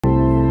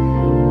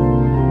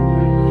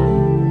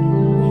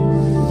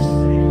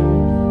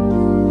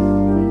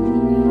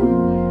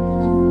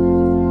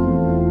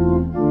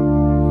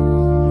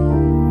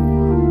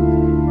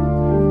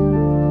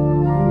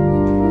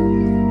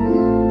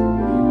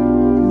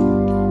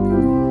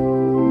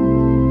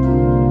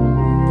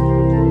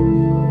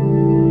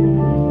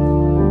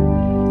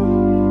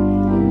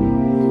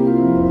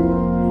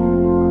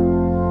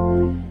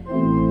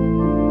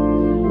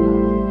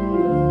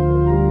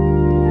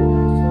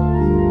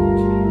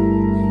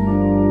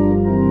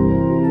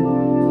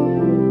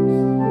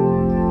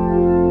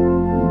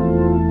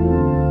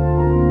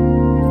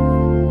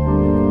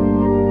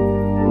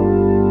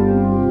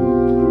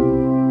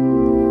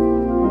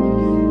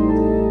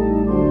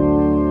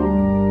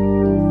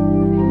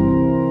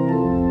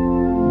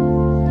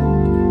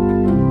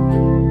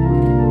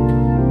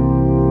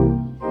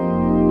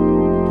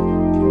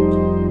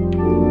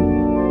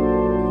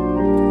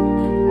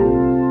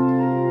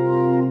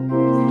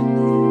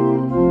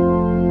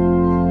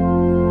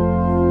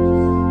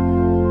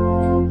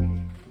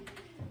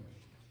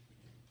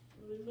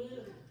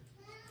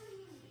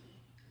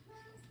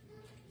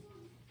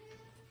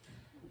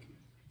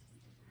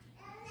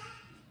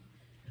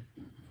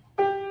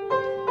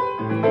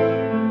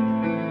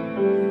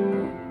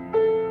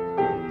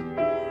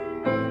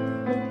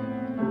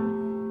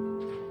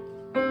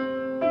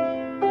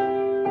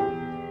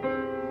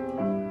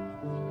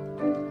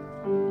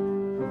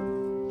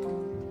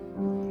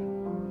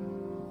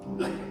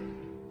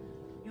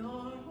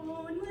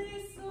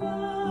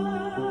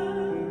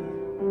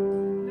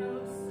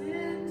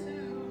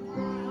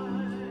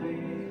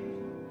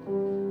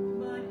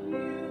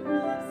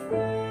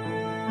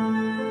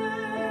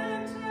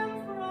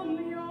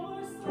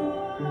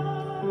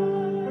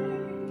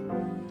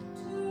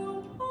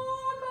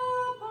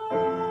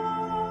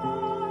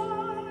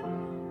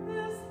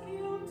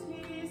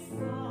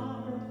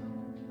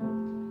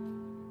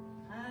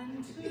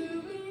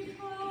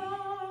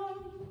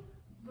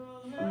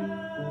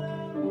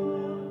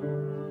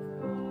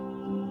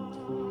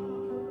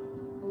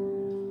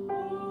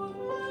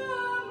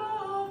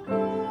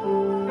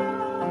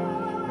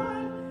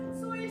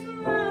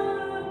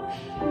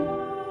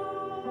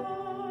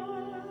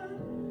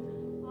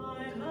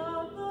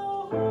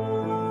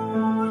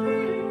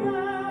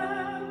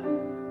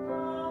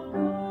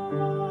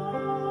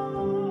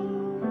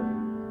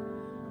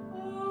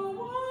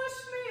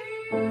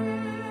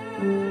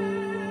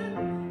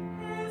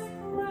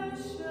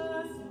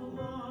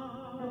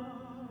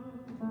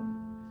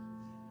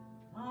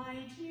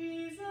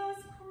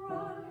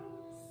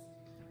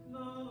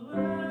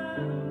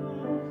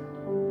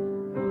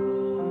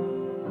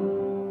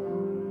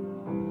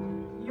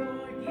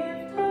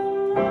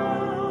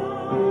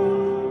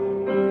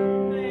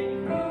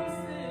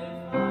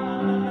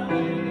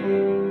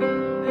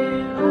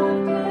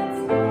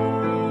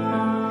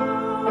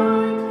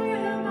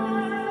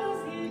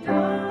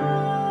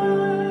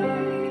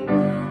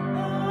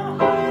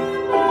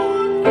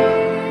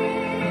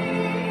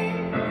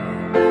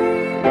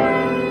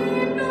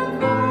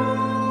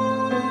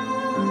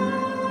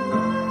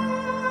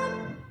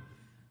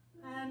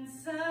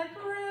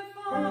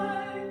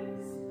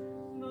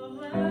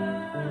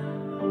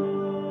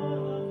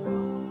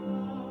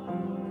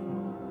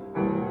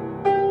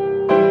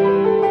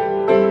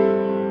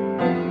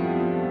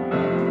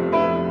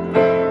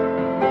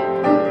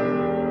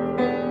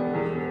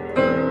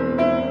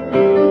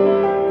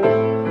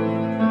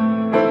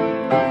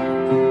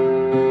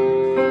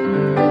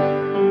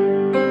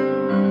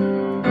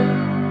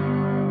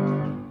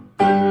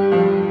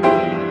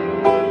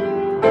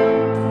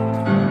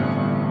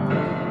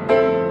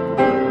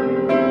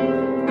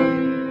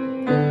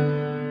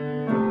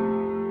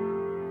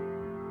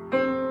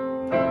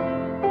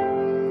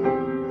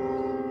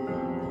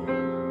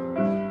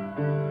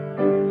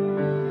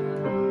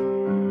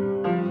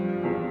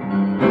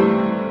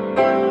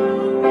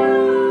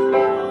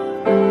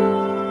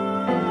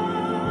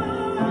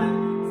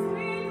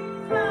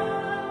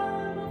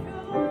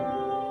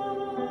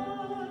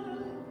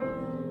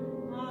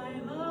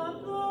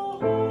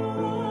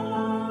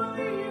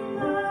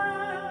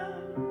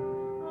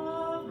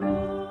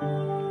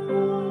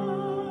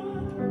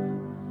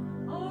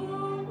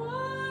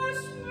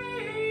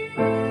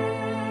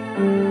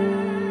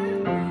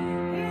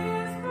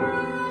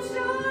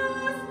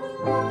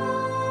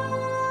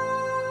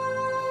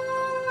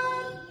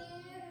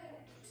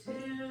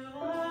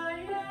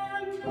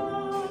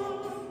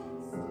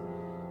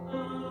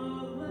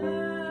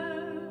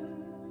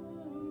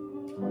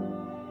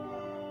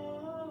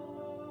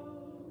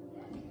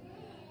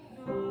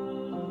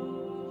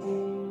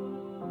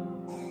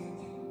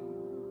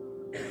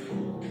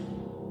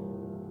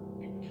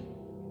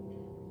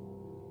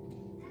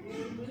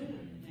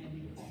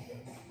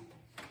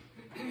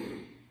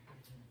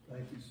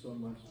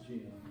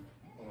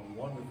What a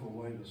wonderful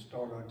way to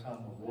start our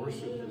time of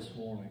worship this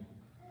morning.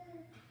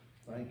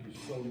 Thank you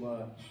so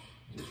much.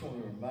 Just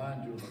want to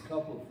remind you of a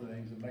couple of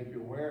things and make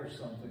you aware of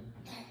something.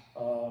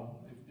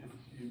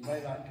 If you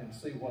may not can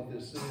see what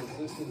this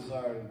is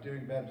our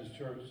Deering Baptist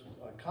Church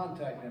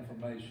contact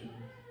information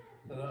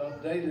that I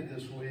updated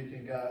this week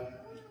and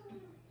got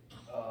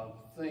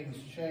things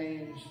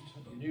changed,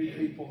 new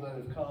people that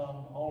have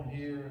come on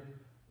here,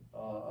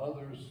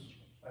 others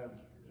have,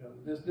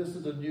 this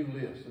is a new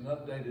list, an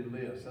updated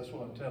list, that's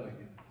what I'm telling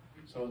you.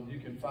 So you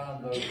can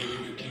find those at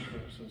each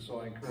entrance, and so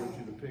I encourage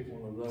you to pick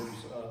one of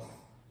those up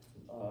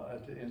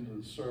at the end of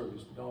the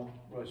service. Don't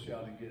rush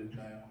out and get it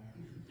now.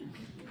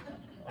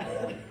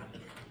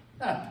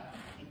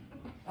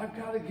 I've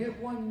got to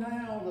get one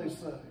now, they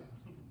say.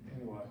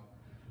 Anyway.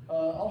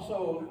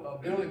 Also, a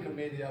building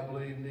committee, I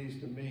believe, needs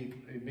to meet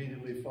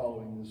immediately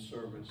following this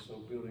service. So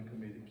building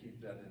committee,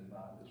 keep that in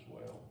mind as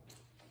well.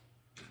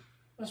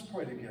 Let's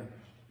pray together.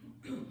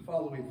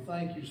 Father, we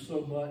thank you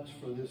so much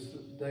for this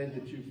day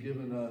that you've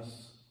given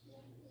us.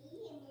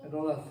 And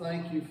Lord, I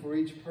thank you for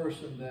each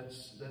person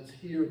that's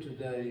here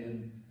today.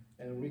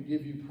 And we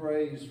give you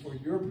praise for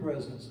your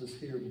presence that's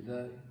here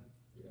today.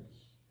 Yes.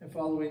 And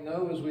Father, we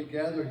know as we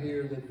gather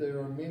here that there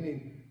are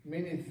many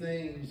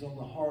things on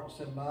the hearts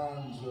and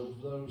minds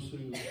of those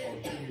who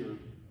are here.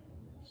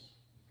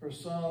 For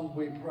some,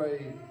 we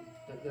pray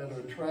that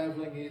are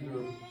traveling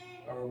either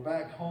are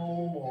back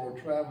home or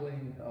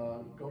traveling,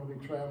 going to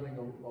be traveling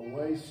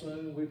away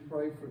soon. We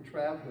pray for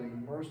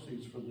traveling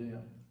mercies for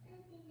them.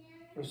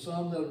 For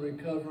some that are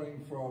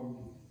recovering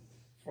from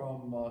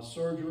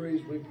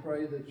surgeries, we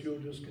pray that you'll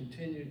just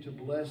continue to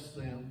bless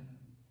them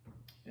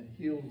and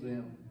heal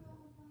them.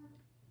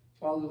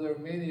 Father, there are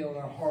many on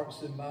our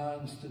hearts and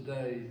minds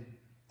today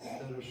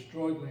that are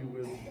struggling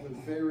with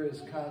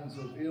various kinds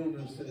of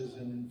illnesses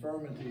and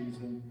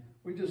infirmities, and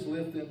we just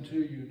lift them to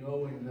you,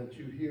 knowing that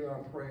you hear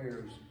our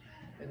prayers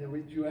and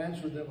that you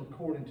answer them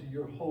according to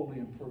your holy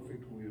and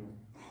perfect will.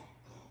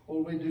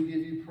 Lord, we do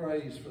give you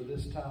praise for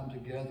this time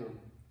together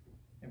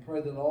and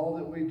pray that all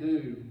that we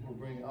do will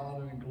bring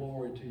honor and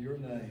glory to your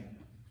name.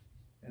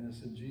 And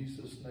it's in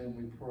Jesus' name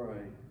we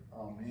pray.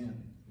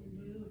 Amen.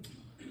 Amen.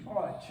 All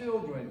right,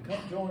 children,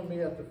 come join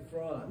me at the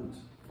front.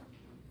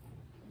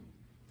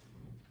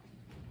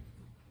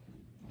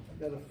 I've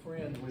got a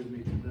friend with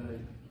me today.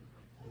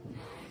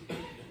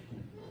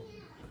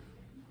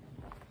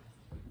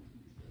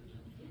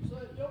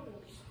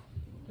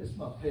 It's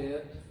my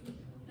pet.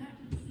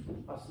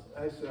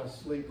 Actually, I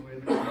sleep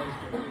with it.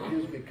 It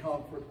gives me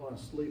comfort when I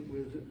sleep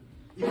with it.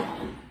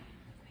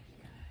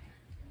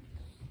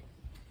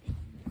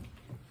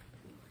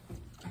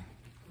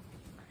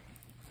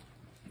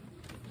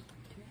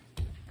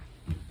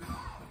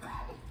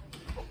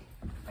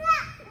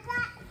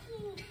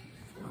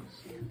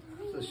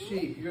 It's a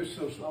sheep. You're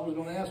so. I was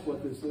going to ask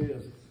what this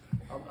is.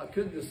 I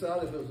couldn't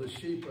decide if it was a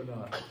sheep or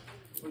not.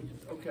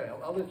 Okay,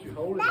 I'll let you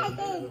hold it.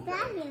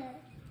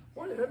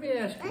 Let me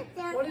ask you,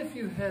 what if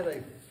you had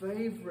a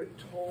favorite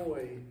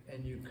toy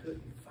and you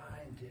couldn't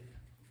find it?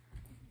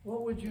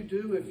 What would you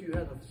do if you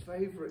had a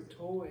favorite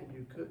toy and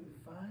you couldn't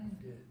find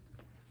it?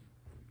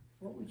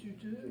 What would you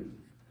do?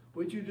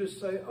 Would you just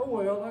say, oh,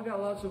 well, I got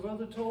lots of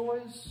other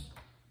toys?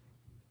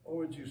 Or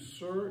would you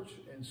search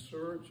and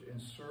search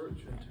and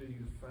search until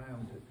you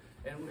found it?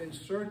 And in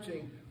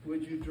searching,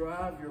 would you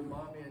drive your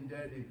mommy and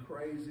daddy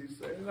crazy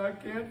saying, I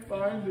can't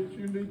find it,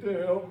 you need to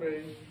help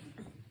me?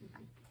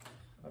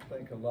 I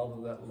think a lot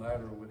of that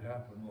latter would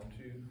happen, won't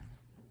you?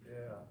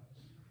 Yeah.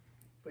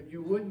 But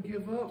you wouldn't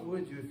give up,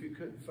 would you, if you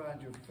couldn't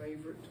find your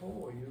favorite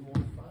toy? You'd want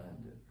to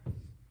find it.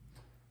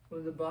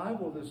 Well, in the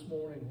Bible this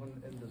morning,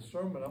 in the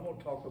sermon, I'm going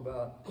to talk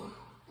about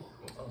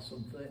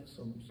some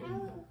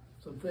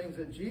things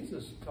that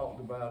Jesus talked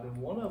about. And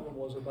one of them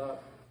was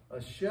about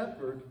a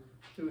shepherd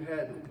who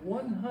had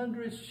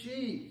 100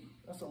 sheep.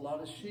 That's a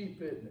lot of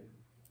sheep, isn't it?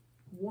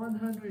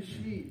 100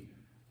 sheep.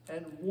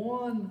 And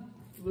one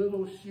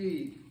little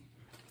sheep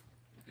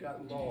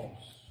got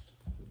lost.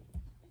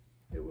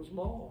 It was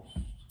lost.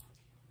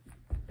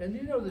 And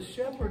you know, the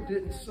shepherd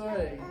didn't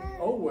say,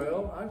 oh,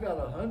 well, I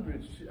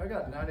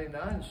got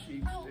 99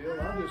 sheep still.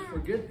 I'll just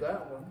forget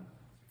that one.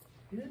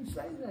 He didn't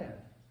say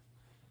that.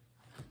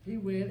 He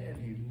went and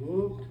he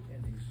looked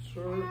and he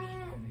searched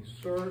and he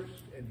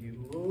searched and he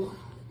looked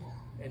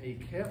and he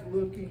kept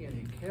looking and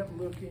he kept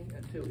looking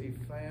until he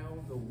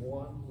found the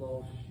one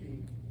lost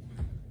sheep.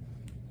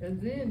 And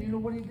then, you know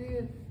what he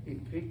did? He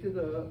picked it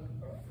up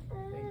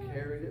and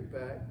carried it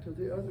back to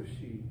the other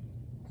sheep.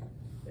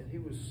 And he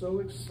was so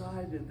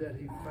excited that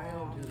he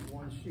found his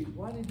one sheep.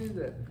 Why did he do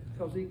that?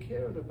 Because he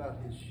cared about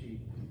his sheep.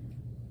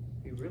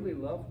 He really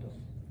loved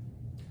them.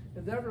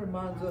 And that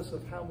reminds us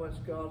of how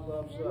much God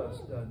loves us,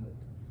 doesn't it?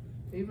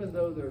 Even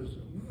though there's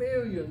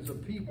millions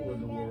of people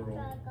in the world,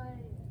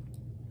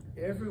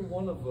 every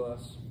one of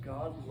us,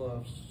 God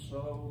loves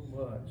so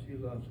much. He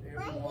loves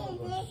every one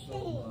of us so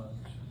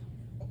much.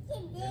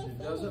 And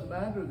it doesn't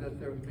matter that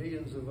there are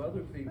millions of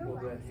other people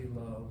that he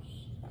loves.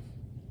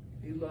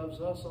 He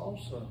loves us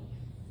also.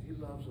 He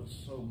loves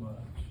us so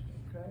much.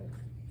 Okay?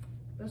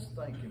 Let's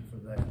thank him for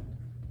that.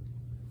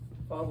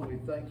 Father, we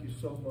thank you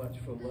so much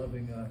for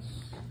loving us.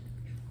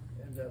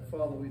 And that,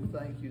 Father, we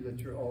thank you that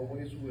you're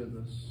always with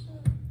us.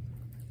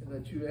 And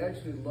that you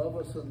actually love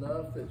us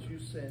enough that you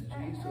sent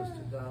Jesus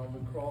to die on the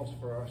cross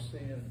for our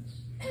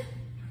sins.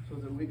 So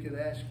that we could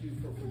ask you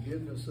for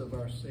forgiveness of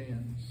our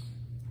sins.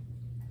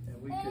 And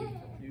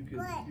you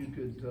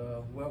could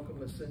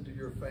welcome us into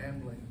your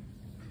family.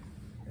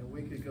 And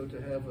we could go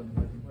to heaven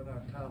when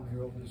our time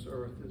here on this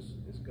earth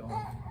is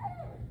gone.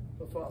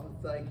 But Father,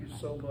 thank you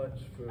so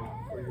much for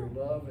your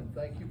love, and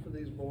thank you for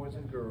these boys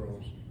and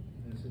girls.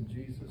 And it's in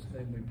Jesus'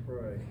 name we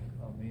pray.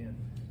 Amen.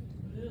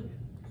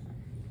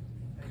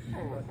 Thank you.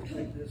 Would like to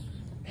take this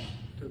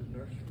to the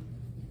nursery?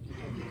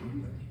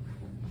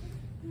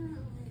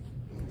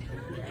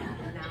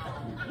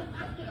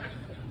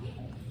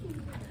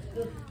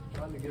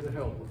 Trying to get a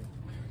helper.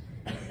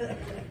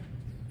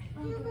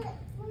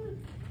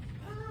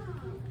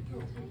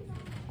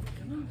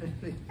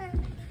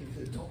 He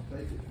said, don't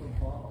take it from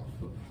Bob.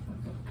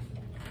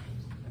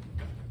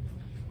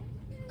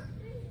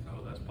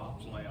 Oh, that's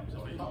Pop's lamb. So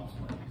Pop's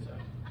lamb.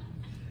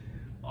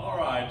 All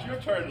right, your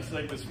turn to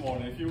sing this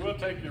morning. If you will,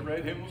 take your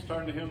red hymnals,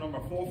 turn to hymn number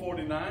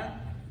 449.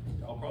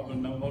 Y'all probably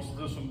know most of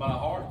this one by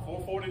heart.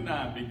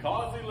 449,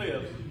 Because He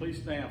Lives.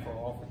 Please stand for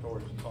our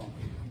offertory song.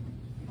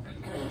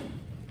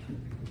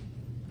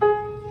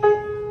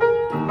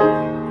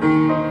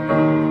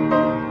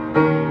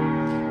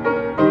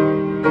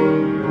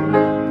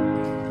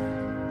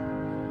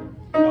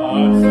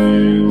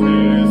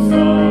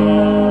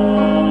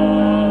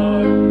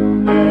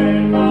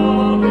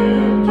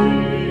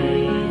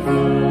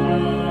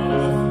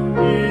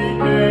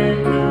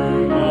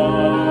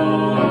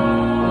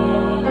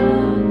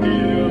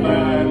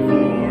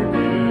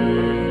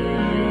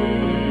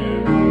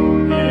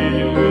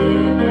 He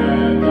lived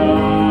and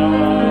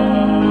died.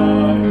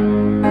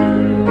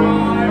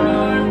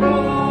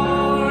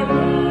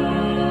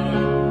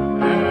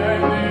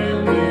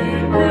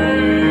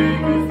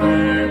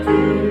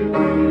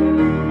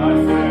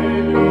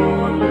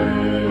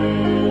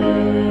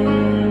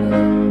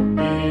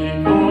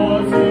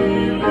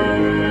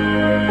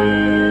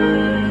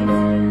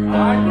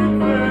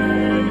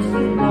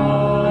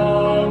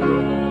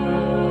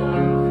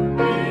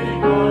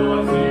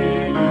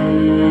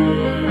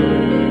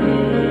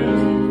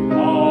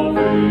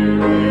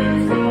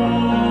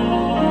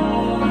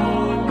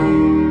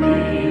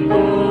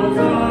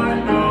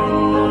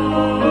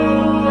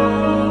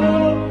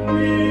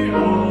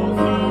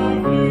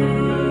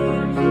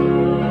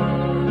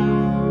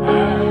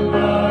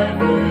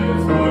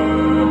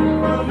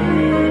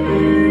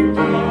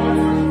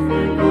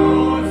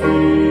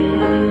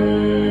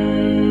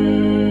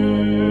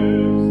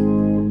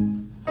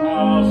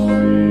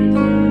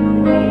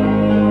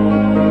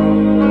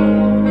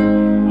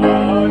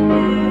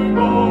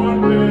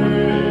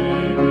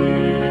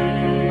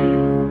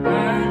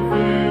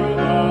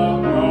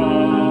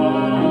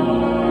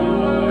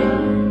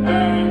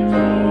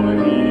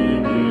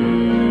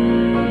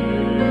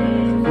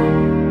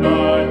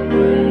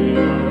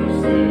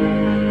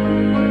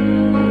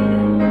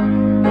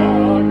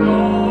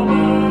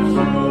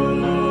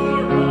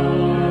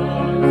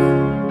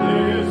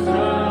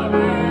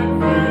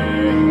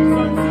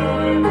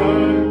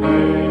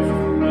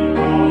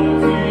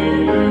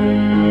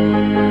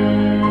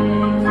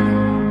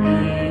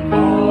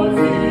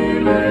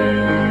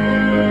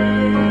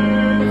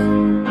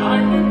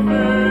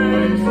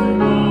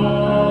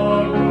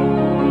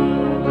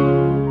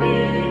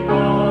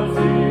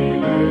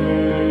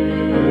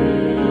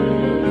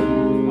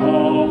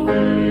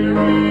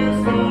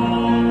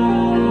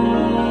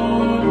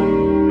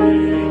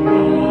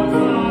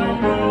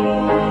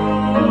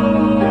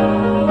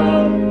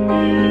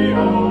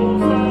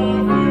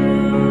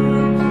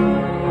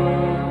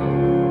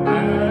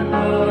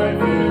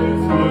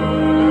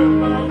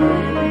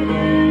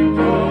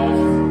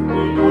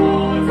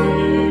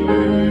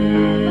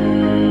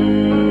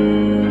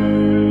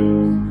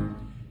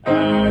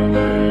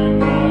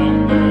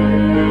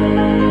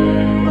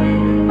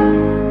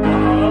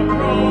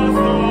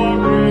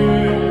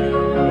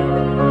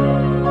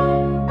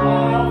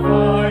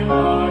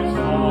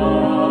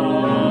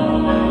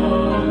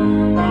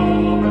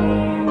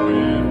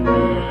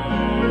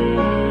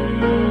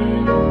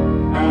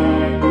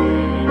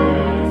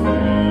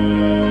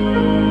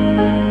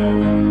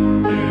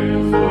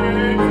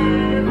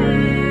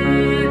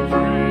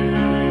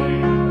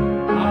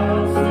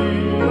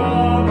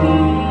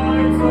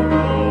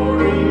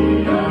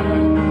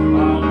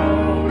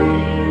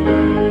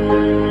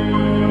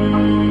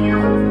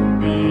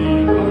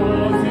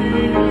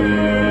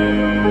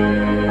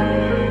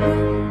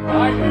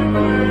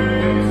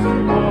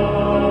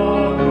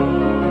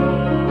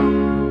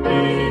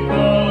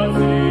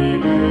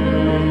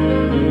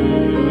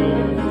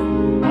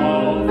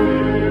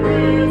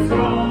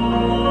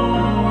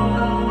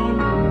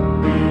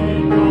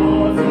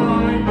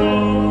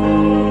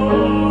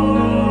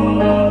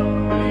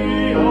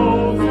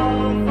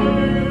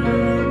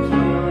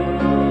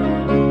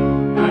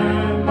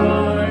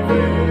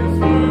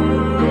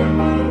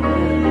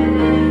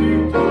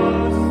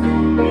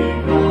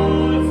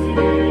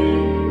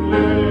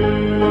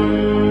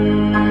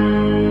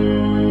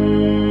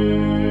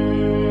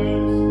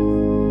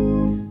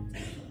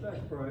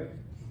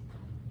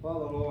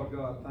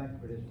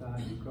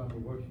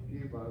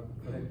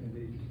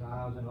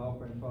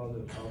 offering, Father,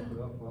 that's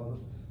offered up, Father.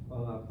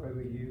 Father, I pray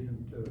we use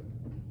them to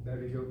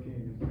better your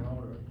kingdom and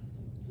honor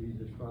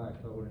Jesus Christ,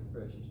 Lord, in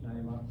precious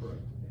name I pray.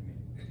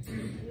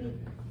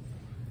 Amen.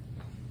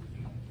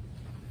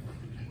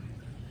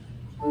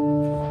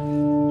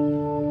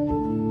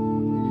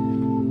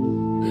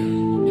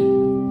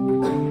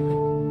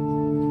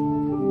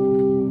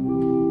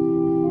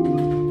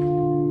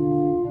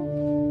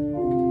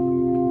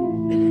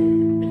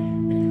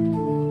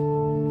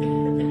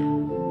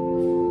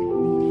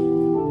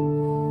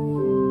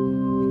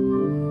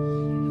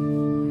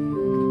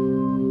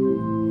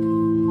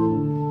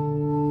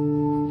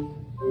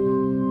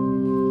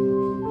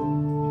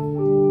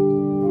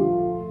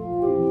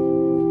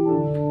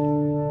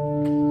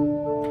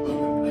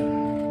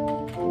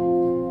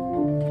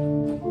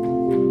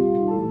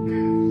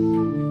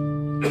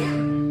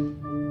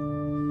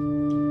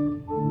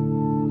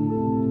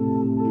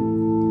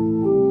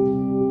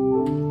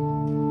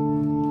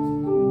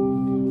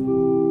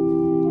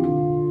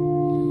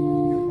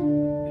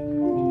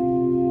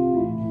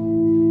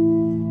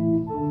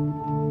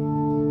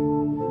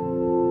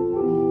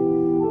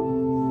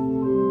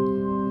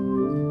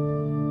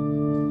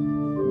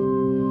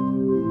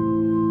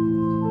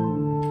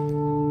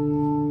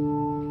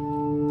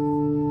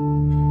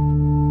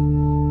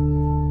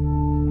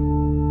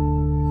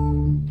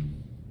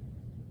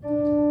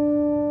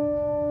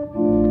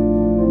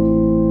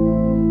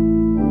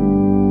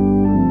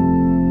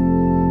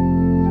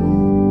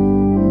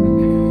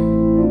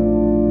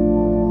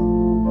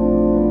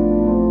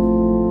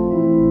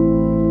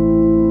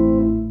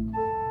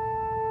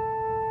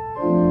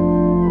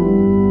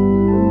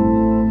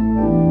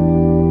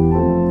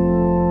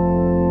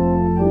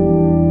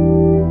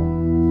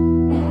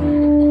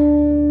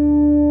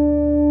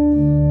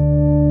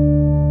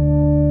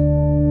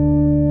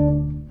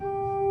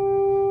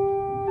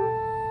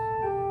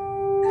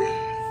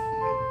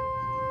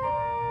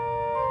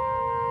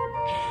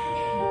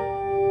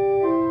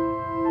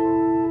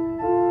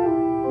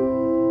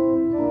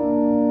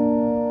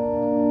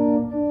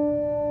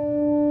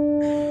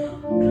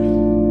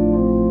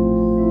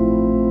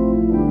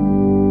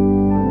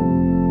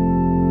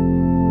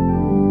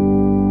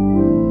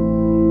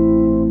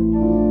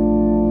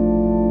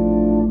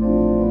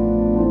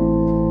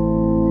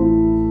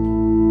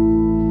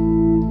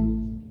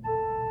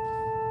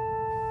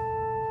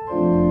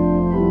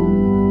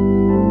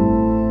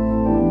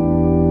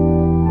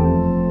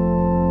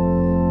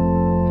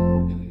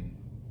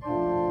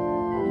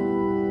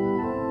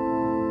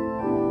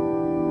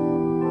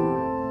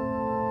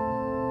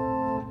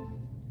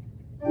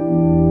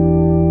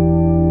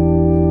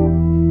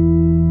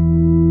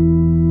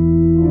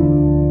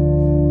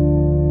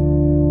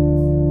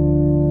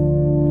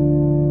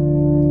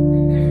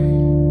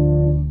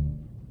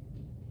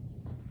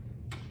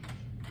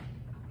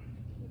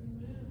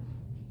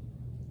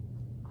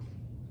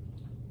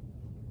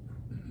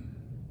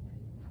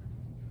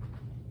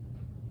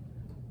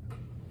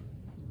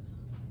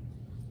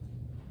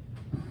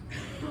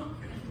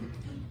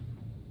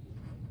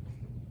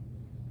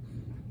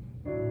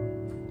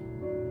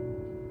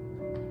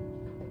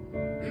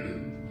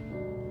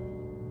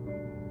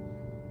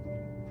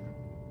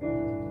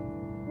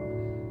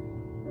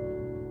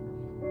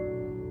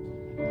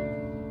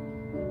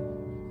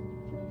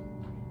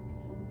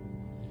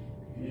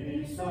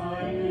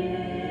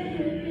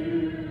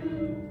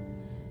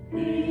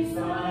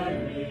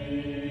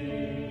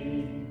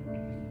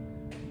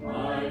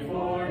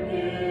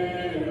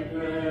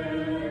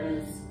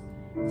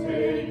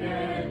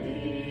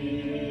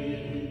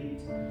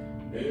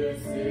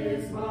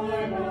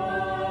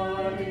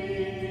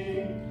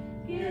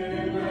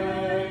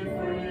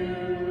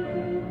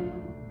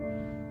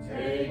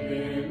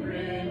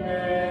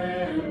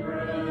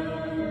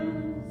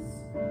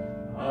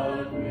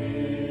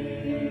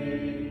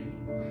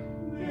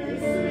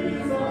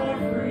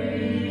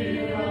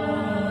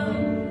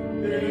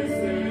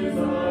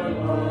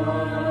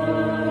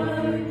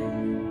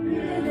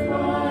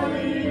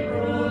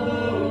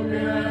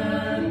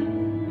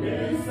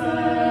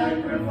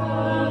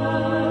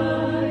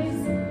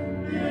 Sacrifice,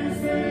 this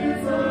is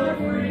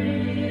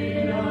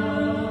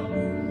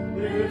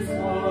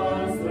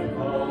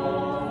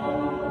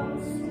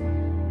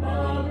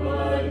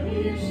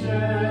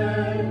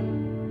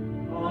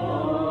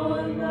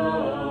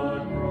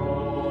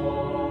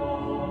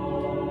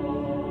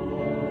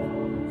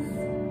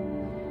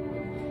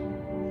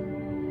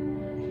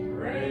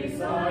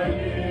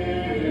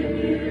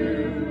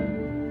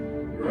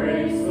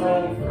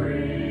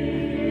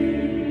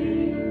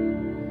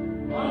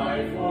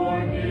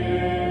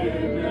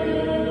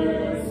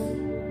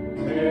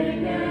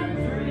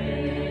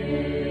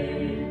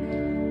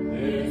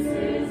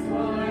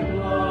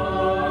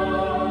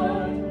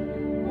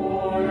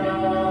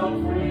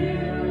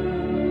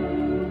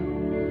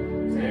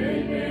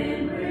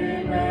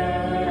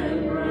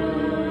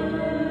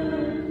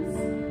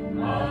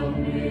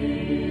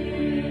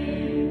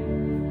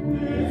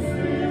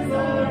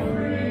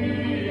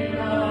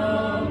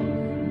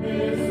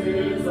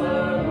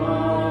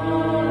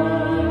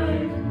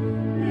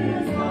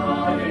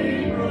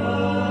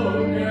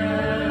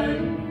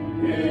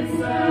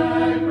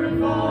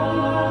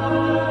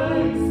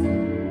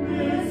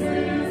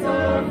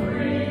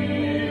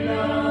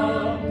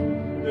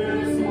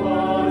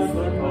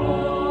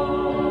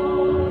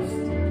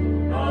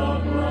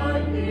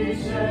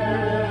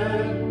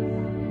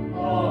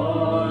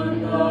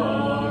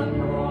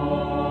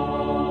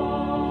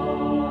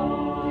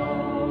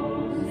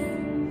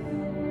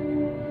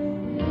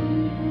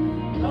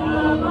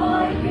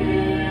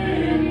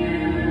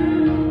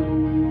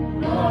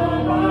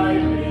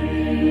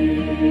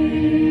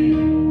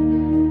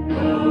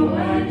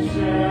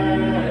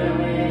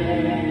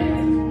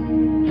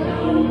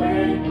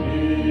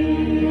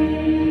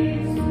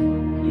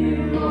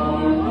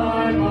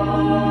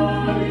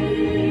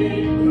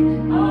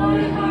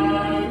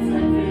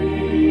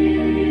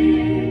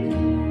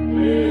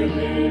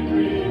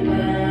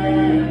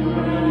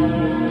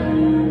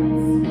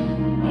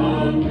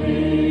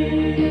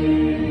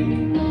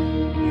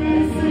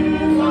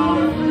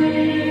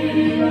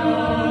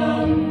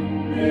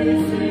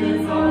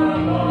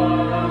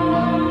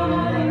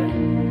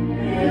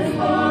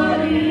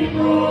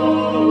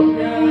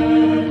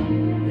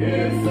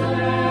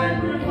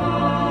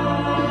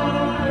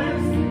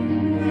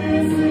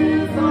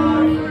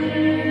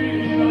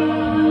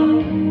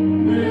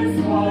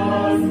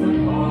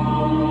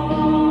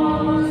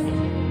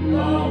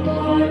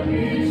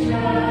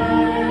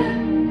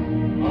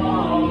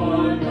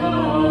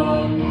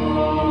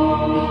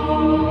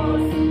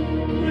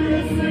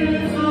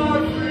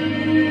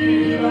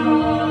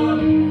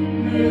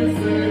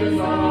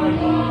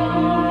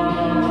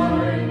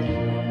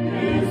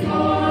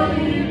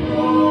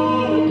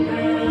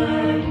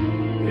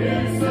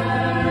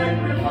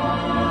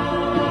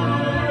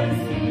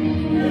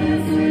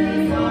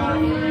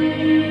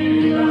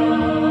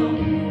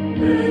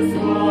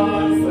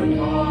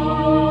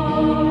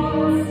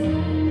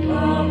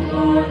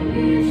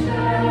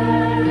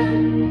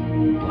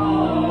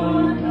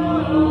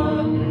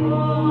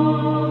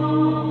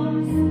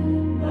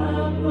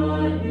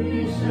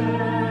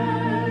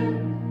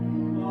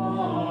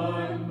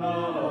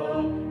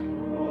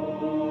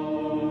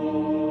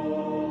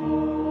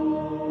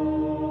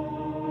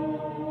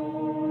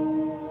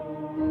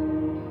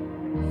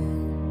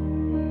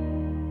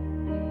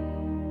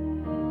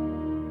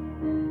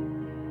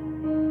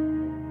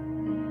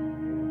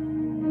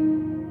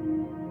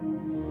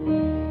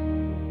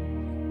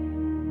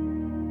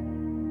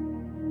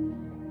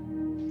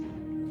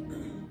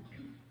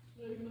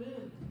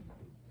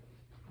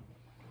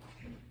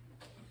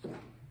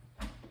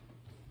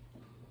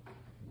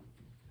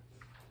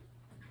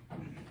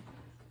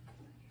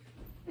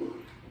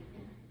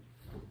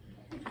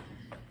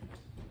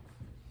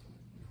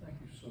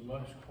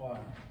much, choir.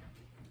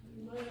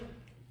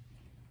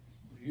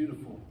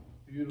 Beautiful,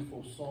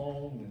 beautiful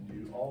song, and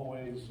you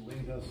always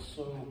lead us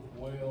so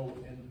well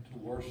into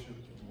worship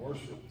and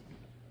worship.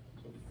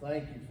 So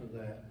thank you for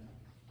that.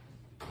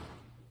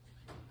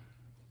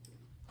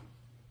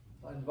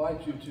 I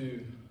invite you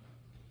to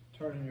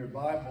turn in your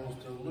Bibles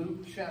to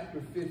Luke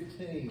chapter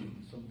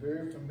 15. Some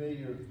very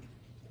familiar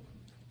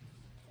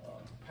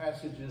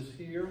passages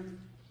here.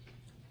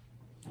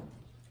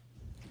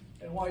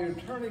 And while you're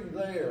turning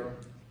there,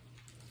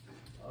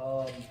 I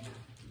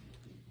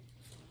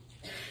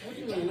want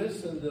you to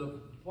listen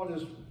to what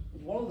is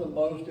one of the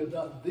most, if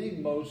not the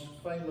most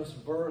famous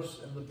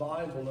verse in the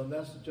Bible, and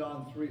that's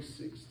John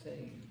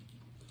 3:16.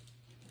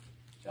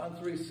 John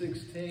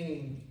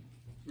 3:16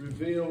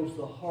 reveals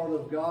the heart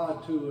of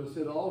God to us.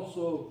 It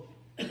also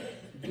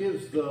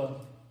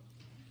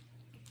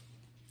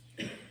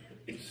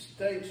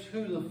states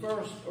who the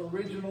first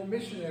original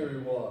missionary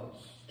was.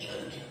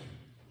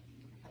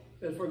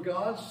 That for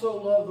God so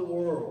loved the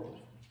world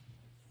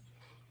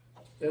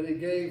that he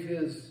gave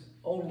his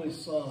only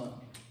Son,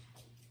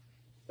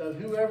 that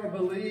whoever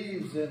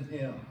believes in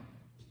him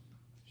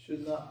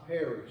should not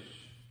perish,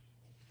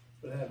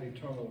 but have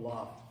eternal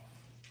life.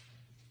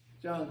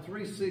 John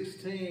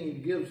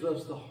 3:16 gives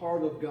us the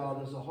heart of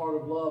God as a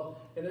heart of love,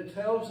 and it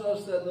tells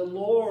us that the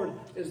Lord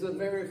is the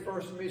very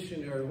first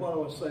missionary. Why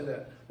do I say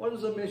that? What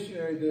does a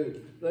missionary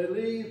do? They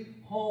leave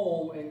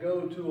home and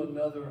go to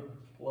another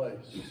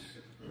place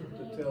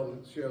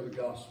to share the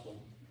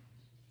gospel.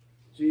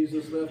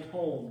 Jesus left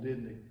home,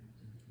 didn't he?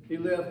 He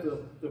left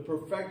the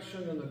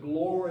perfection and the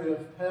glory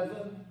of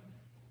heaven,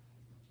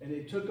 and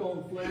he took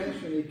on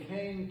flesh and he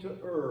came to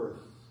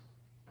earth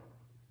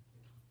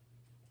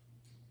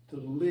to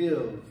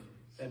live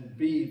and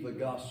be the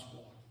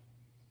gospel.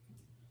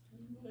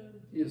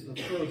 He is the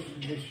first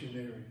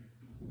missionary.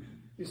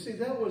 You see,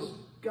 that was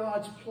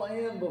God's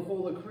plan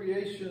before the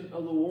creation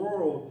of the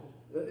world.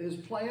 His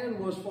plan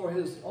was for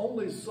his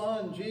only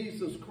Son,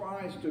 Jesus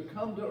Christ, to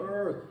come to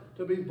earth,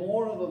 to be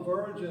born of a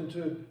virgin,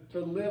 to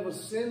live a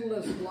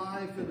sinless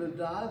life, and to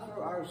die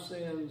for our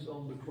sins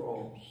on the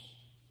cross.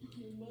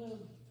 Amen.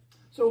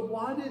 So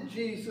why did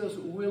Jesus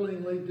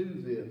willingly do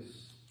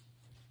this?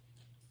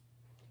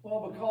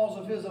 Well, because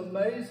of his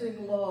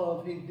amazing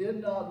love, he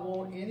did not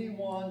want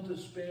anyone to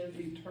spend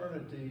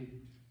eternity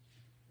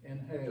in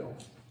hell.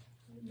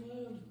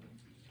 Amen.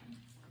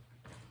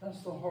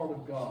 That's the heart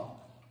of God.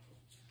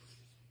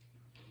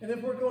 And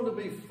if we're going to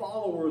be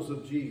followers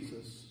of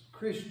Jesus,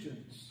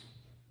 Christians,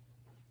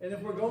 and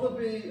if we're going to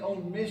be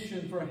on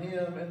mission for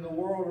him and the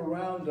world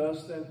around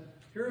us, then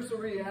here's the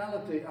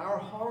reality. Our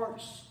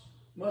hearts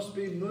must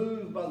be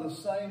moved by the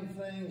same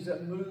things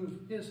that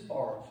move his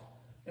heart.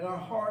 And our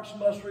hearts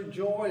must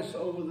rejoice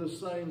over the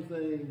same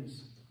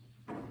things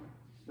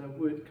that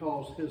would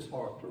cause his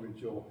heart to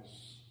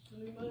rejoice.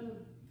 Amen.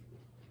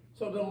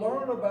 So to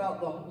learn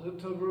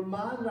to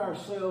remind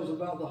ourselves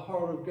about the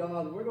heart of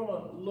God, we're going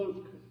to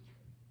look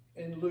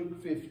in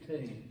Luke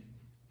 15.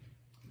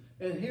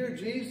 And here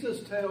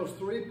Jesus tells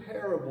 3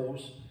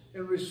 parables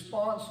in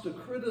response to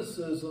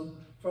criticism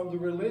from the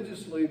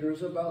religious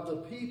leaders about the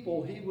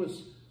people he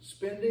was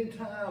spending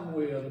time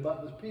with,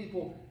 about the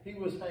people he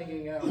was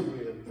hanging out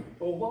with.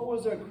 Well, what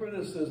was their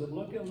criticism?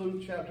 Look in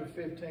Luke chapter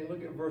 15.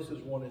 Look at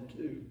verses 1 and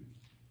 2. It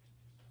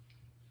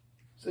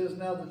says,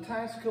 "Now the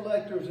tax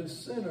collectors and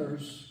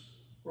sinners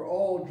were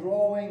all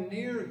drawing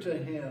near to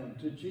him,"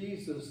 to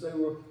Jesus. They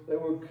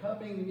were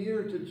coming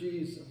near to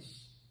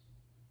Jesus.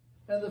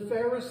 "And the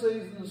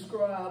Pharisees and the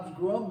scribes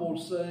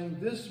grumbled, saying,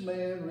 'This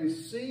man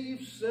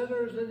receives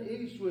sinners and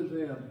eats with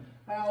them.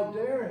 How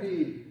dare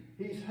he?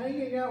 He's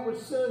hanging out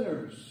with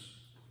sinners.'"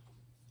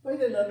 They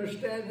didn't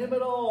understand him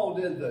at all,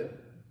 did they?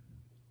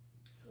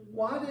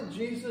 Why did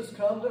Jesus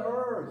come to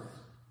earth?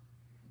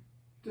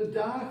 To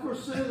die for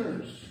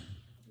sinners.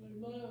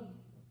 Amen.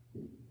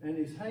 And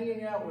he's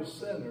hanging out with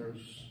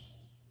sinners,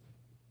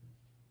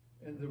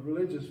 and the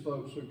religious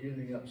folks are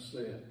getting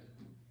upset.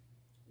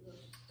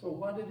 So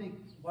why did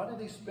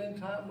he spend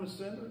time with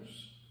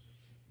sinners?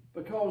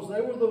 Because they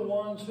were the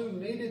ones who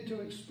needed to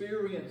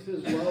experience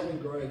his love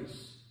and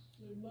grace.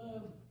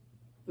 Amen.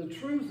 The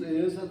truth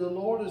is that the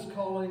Lord is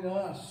calling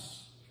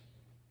us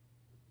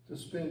to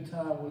spend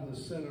time with the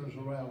sinners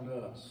around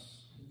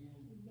us.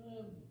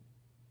 Amen.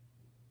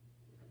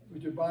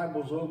 With your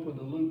Bibles open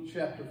to Luke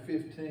chapter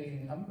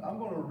 15, I'm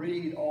going to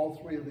read all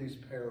 3 of these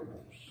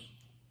parables.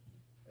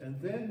 And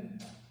then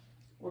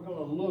we're going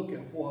to look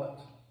at what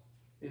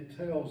it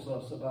tells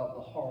us about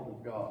the heart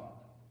of God.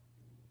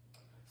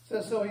 It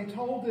says, "So he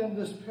told them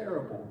this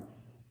parable.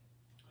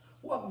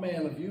 What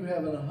man of you,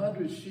 having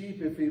 100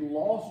 sheep, if he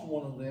lost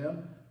one of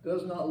them,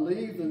 does not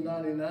leave the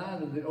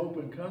 99 in the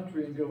open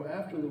country and go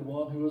after the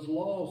one who is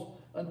lost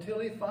until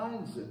he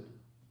finds it?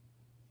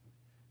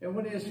 And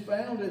when he has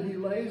found it, he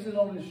lays it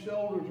on his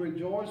shoulders,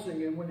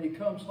 rejoicing. And when he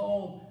comes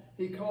home,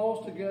 he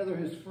calls together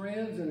his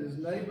friends and his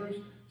neighbors,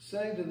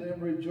 saying to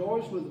them,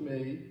 'Rejoice with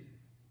me,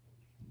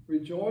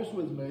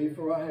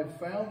 for I have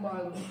found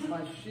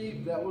my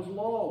sheep that was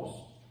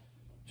lost.'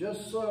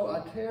 Just so,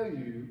 I tell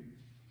you,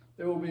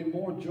 There will be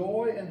more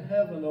joy in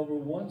heaven over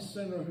one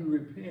sinner who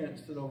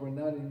repents than over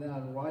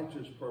 99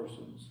 righteous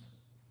persons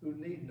who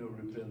need no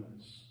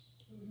repentance.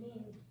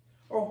 Amen.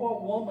 Or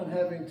what woman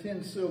having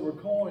 10 silver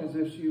coins,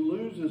 if she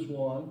loses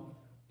one,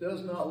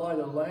 does not light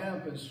a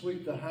lamp and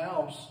sweep the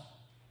house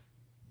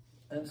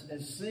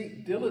and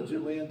seek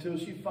diligently until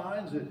she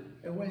finds it?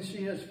 And when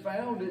she has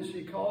found it,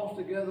 she calls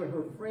together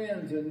her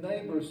friends and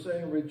neighbors,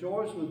 saying,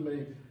 "Rejoice with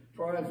me,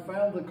 for I have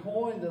found the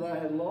coin that I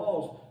had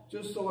lost."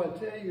 Just so I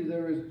tell you,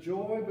 there is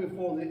joy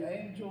before the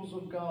angels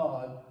of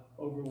God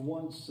over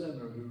one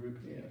sinner who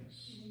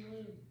repents.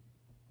 Amen.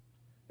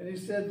 And he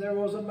said, there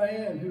was a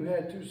man who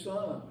had 2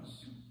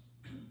 sons.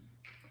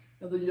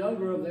 And the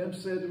younger of them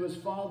said to his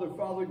father,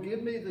 "Father,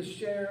 give me the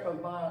share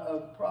of my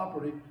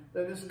property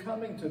that is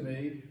coming to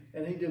me."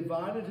 And he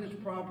divided his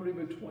property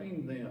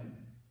between them.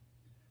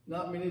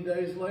 Not many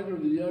days later,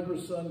 the younger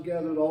son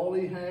gathered all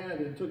he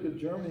had and took a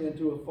journey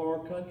into a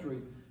far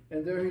country.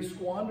 And there he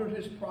squandered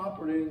his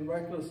property in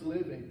reckless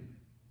living.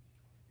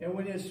 And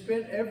when he had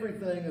spent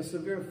everything, a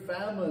severe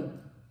famine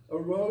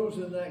arose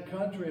in that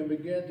country and he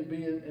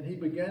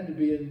began to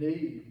be in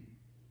need.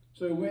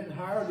 So he went and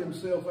hired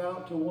himself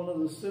out to one of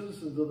the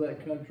citizens of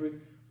that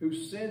country, who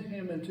sent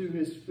him into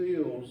his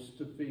fields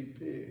to feed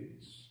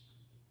pigs.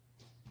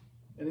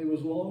 And he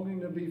was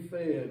longing to be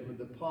fed with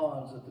the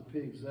pods that the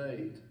pigs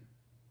ate,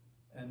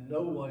 and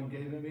no one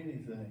gave him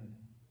anything.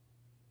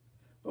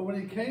 But when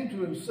he came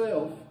to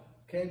himself,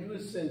 came to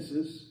his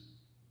senses,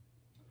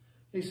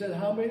 he said,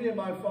 "How many of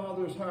my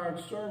father's hired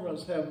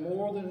servants have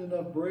more than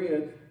enough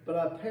bread, but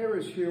I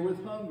perish here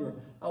with hunger?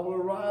 I will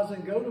arise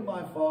and go to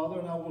my father,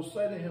 and I will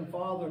say to him,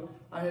 Father,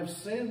 I have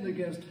sinned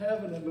against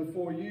heaven and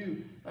before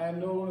you. I am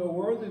no longer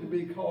worthy to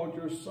be called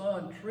your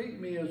son. Treat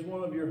me as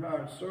one of your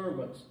hired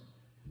servants."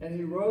 And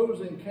he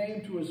rose and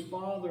came to his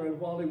father,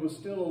 and while he was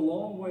still a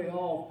long way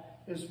off,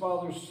 his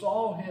father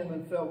saw him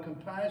and felt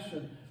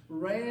compassion,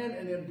 ran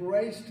and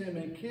embraced him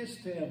and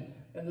kissed him.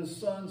 And the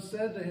son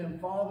said to him,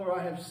 "Father,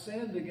 I have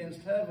sinned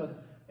against heaven,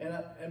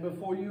 and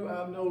before you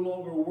I am no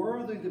longer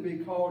worthy to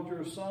be called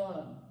your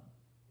son."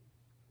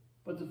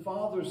 But the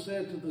father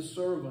said to the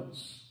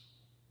servants,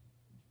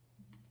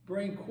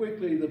 "Bring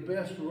quickly the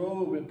best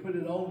robe and put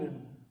it on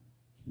him.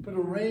 Put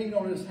a ring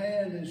on his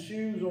hand and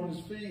shoes on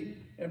his feet,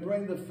 and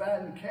bring the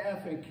fattened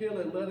calf and kill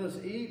it. Let us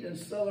eat and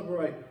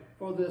celebrate.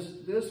 For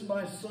this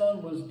my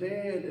son was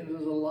dead and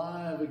is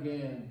alive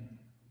again.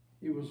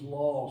 He was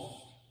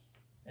lost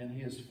and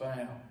he is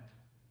found."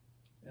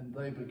 And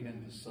they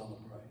began to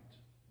celebrate.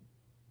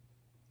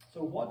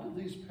 So what do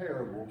these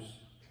parables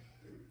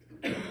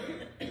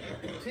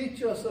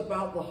teach us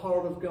about the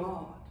heart of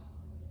God?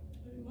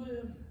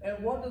 Amen.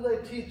 And what do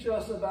they teach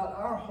us about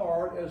our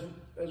heart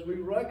as we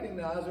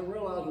recognize and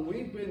realize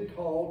we've been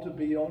called to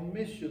be on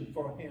mission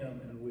for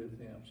him and with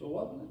him? So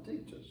what does it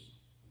teach us?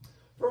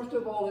 First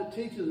of all, it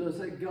teaches us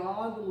that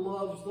God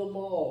loves the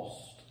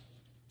lost.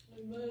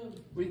 Amen.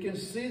 We can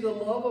see the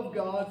love of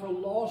God for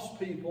lost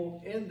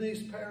people in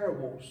these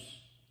parables.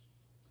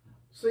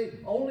 See,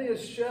 only a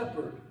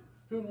shepherd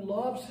who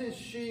loves his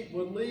sheep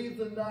would leave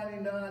the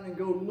 99 and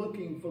go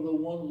looking for the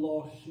one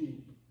lost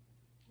sheep.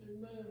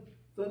 Amen.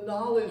 The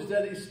knowledge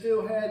that he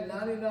still had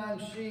 99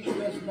 sheep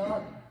does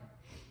not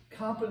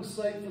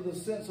compensate for the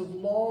sense of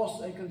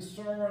loss and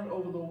concern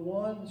over the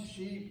one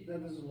sheep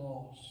that is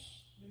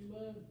lost.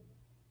 Amen.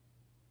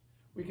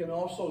 We can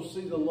also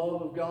see the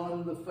love of God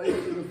in the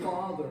face of the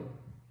Father,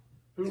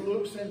 who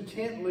looks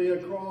intently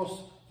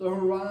across the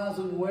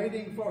horizon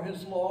waiting for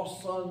his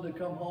lost son to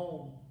come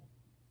home.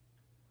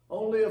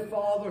 Only a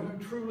father who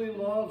truly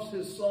loves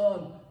his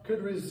son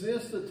could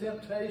resist the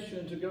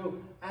temptation to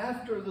go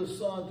after the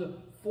son, to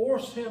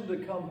force him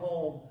to come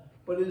home.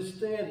 But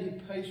instead, he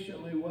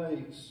patiently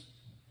waits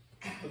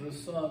for the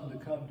son to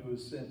come to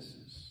his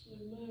senses.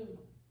 Amen.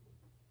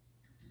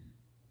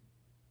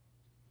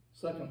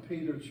 2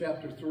 Peter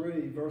chapter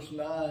 3, verse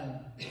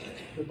 9,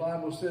 the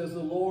Bible says,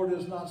 "The Lord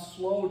is not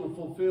slow to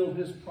fulfill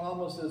his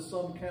promise, as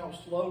some count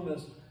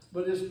slowness,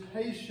 but is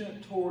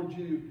patient toward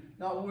you,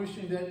 not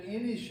wishing that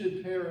any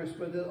should perish,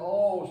 but that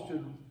all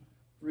should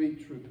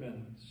reach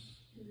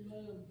repentance."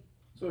 Amen.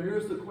 So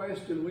here's the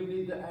question we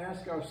need to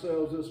ask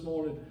ourselves this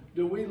morning.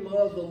 Do we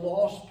love the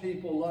lost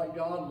people like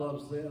God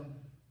loves them?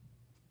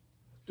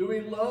 Do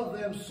we love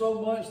them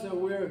so much that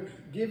we're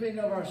giving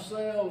of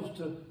ourselves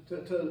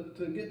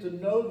to get to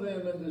know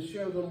them and to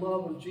share the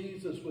love of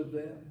Jesus with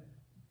them?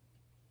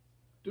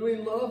 Do we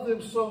love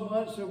them so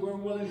much that we're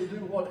willing to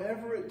do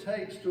whatever it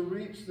takes to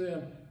reach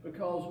them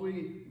because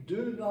we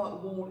do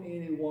not want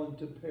anyone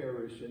to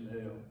perish in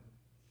hell?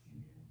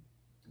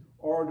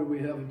 Or do we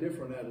have a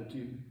different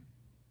attitude?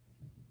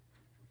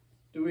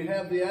 Do we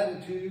have the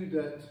attitude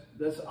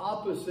that's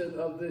opposite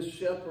of this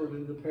shepherd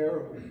in the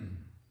parable?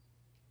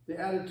 The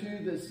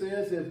attitude that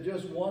says if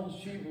just one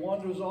sheep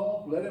wanders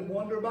off, let him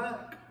wander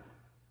back.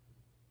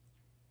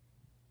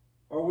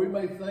 Or we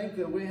may think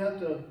that we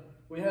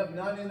have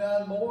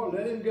 99 more,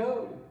 let him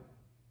go.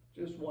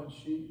 Just one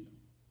sheep.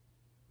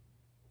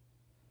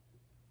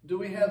 Do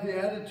we have the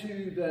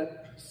attitude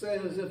that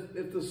says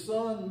if the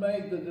son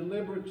made the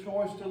deliberate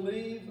choice to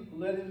leave,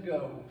 let him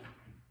go?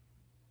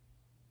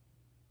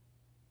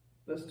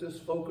 Let's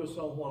just focus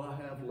on what I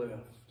have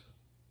left.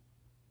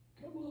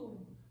 Come on.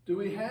 Do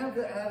we have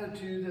the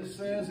attitude that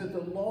says if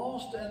the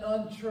lost and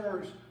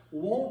unchurched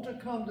want to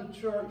come to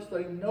church,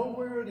 they know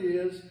where it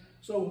is,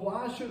 so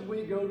why should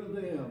we go to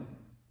them?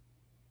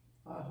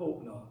 I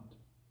hope not.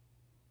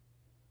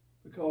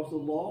 Because the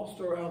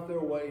lost are out there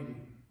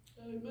waiting.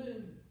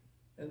 Amen.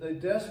 And they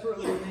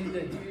desperately need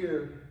to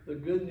hear the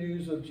good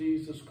news of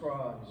Jesus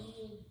Christ.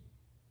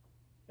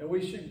 And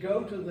we should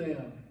go to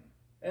them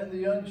and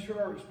the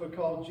unchurched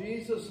because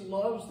Jesus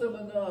loves them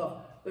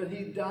enough that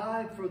he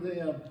died for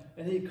them.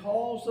 And he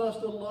calls us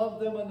to love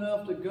them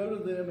enough to go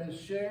to them and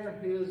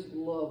share his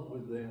love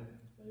with them.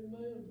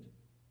 Amen.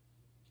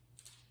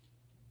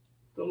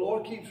 The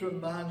Lord keeps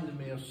reminding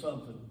me of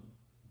something.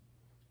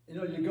 You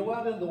know, you go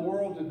out in the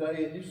world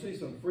today and you see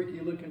some freaky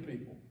looking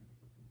people.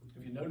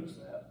 Have you noticed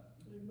that?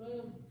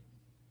 Amen.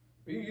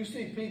 You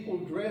see people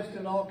dressed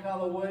in all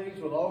kind of ways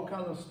with all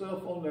kind of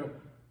stuff on their...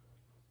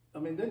 I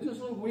mean, they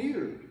just look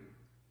weird.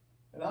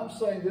 And I'm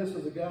saying this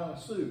as a guy in a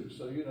suit,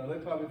 so, you know, they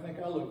probably think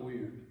I look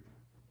weird.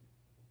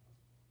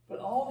 But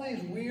all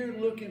these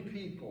weird-looking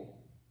people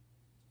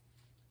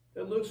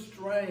that look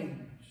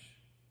strange,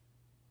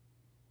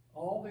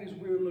 all these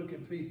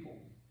weird-looking people,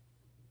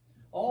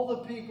 all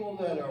the people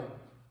that are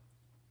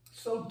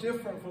so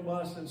different from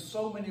us in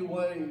so many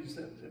ways,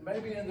 that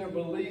maybe in their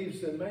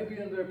beliefs and maybe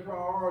in their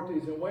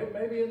priorities and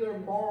maybe in their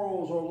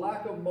morals or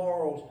lack of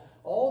morals,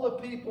 all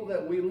the people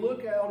that we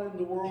look out in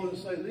the world and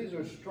say, these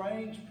are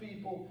strange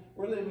people,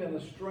 we're living in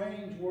a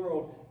strange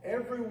world.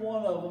 Every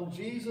one of them,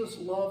 Jesus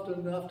loved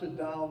enough to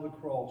die on the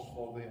cross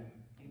for them.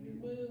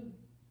 Amen.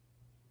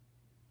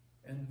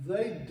 And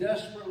they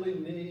desperately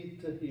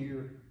need to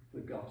hear the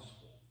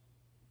gospel.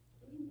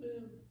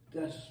 Amen.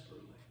 Desperately.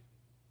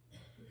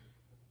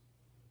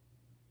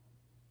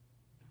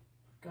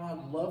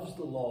 God loves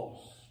the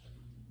lost.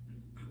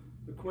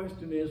 The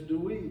question is, do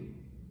we?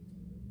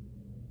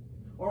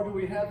 Or do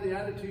we have the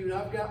attitude,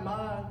 I've got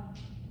mine,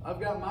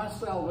 I've got my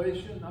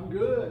salvation, I'm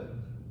good.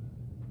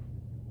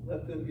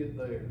 Let them get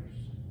theirs.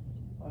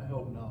 I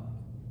hope not.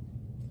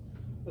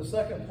 The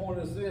second point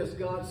is this: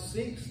 God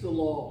seeks the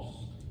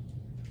lost.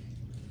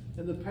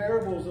 In the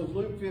parables of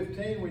Luke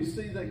 15, we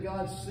see that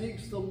God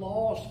seeks the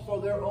lost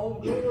for their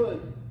own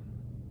good.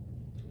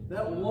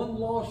 That one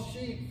lost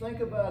sheep,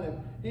 think about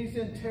him. He's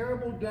in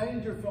terrible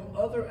danger from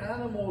other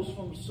animals,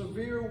 from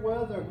severe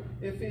weather,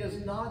 if he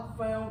is not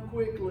found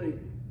quickly.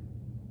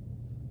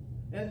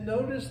 And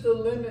notice the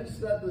limits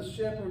that the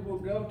shepherd will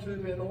go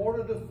to in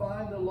order to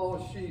find the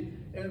lost sheep.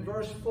 In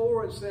verse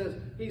 4 it says,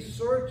 he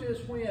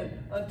searches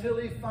when? Until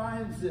he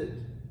finds it.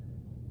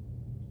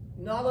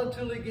 Not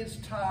until he gets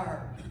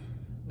tired.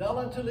 Not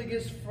until he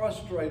gets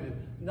frustrated.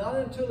 Not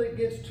until it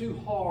gets too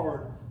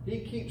hard.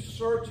 He keeps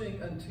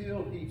searching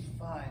until he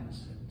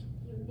finds it.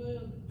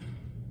 Amen.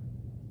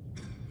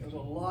 There's a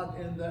lot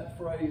in that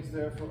phrase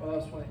there for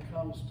us when it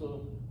comes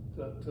to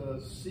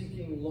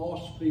seeking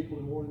lost people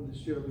and wanting to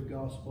share the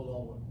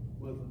gospel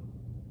with them.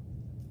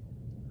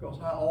 Because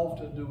how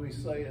often do we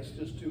say it's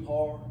just too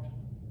hard?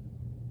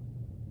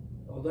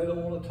 Or they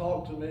don't want to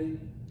talk to me?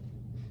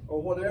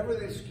 Or whatever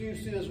the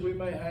excuse is we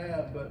may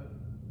have, but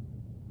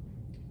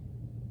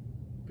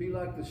be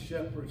like the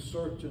shepherd,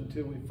 search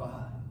until we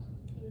find.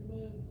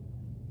 Amen.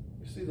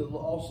 You see,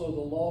 also the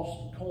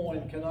lost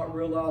coin cannot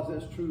realize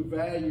its true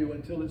value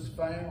until it's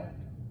found.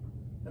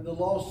 And the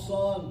lost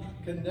son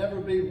can never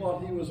be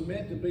what he was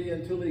meant to be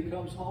until he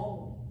comes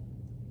home.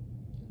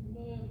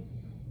 Amen.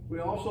 We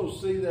also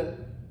see that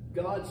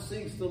God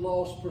seeks the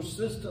lost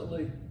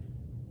persistently.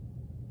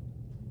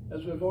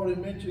 As we've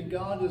already mentioned,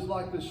 God is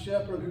like the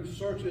shepherd who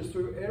searches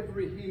through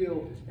every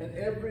hill and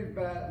every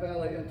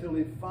valley until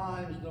he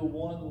finds the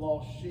one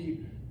lost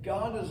sheep.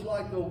 God is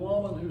like the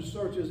woman who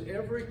searches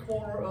every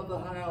corner of the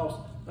house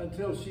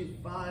until she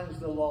finds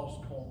the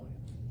lost coin.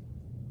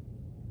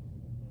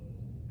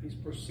 He's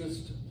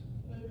persistent.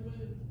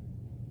 Amen.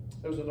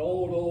 There's an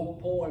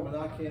old poem, and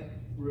I can't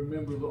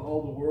remember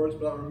all the words,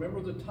 but I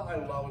remember the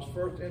title. I was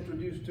first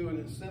introduced to it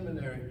in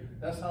seminary.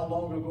 That's how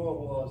long ago it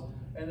was.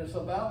 And it's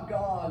about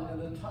God,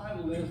 and the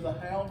title is The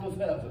Hound of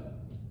Heaven.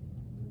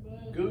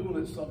 Amen. Google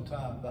it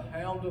sometime. The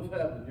Hound of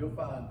Heaven. You'll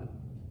find it.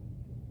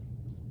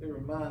 It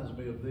reminds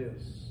me of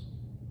this.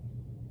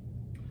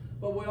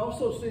 But we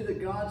also see that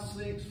God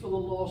seeks for the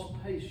lost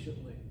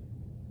patiently.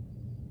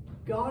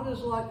 God is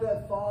like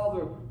that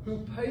father who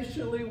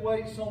patiently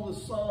waits on the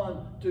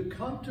son to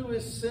come to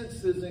his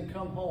senses and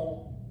come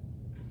home.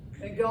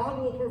 And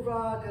God will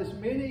provide as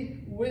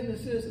many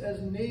witnesses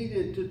as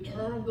needed to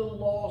turn the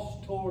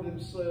lost toward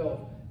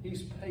himself.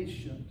 He's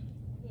patient.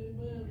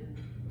 Amen.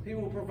 He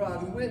will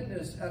provide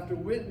witness after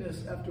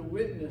witness after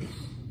witness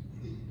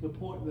to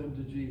point them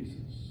to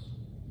Jesus.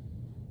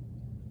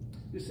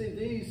 You see,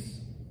 these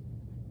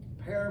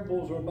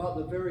parables are about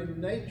the very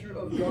nature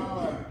of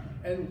God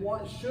and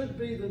what should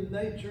be the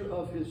nature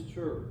of his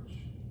church.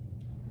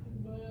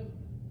 Amen.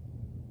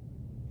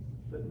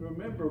 But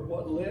remember,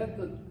 what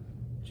led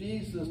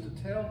Jesus to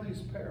tell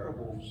these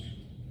parables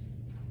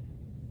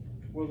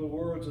were the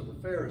words of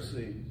the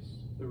Pharisees,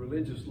 the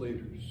religious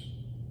leaders.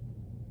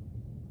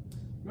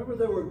 Remember,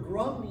 they were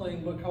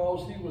grumbling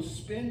because he was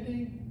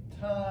spending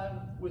time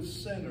with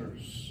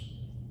sinners.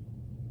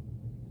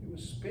 He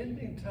was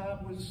spending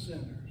time with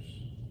sinners.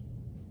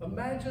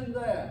 Imagine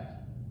that.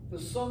 The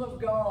Son of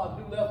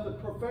God, who left the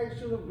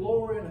perfection of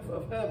glory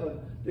of heaven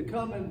to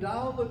come and die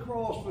on the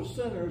cross for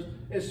sinners,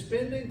 is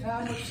spending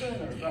time with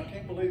sinners. I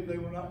can't believe they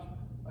were not.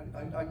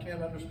 I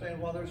can't understand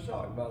why they're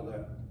shocked by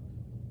that.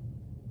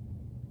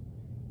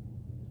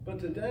 But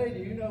today,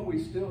 do you know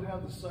we still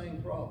have the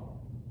same problem?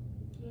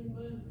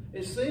 Amen.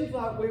 It seems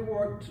like we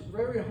worked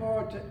very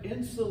hard to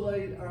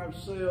insulate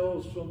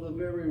ourselves from the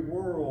very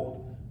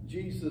world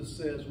Jesus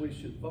says we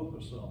should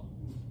focus on.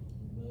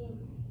 Amen.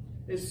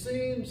 It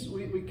seems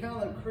we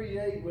kind of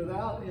create,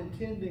 without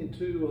intending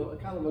to, a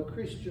kind of a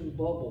Christian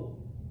bubble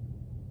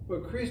where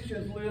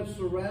Christians live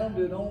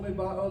surrounded only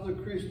by other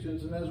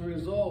Christians, and as a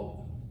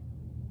result,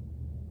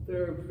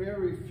 there are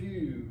very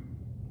few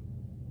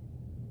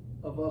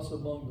of us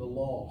among the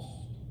lost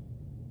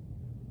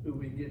who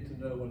we get to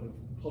know in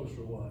a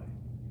closer way.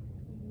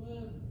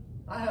 Amen.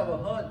 I have a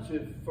hunch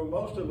if for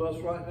most of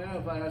us right now,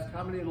 if I ask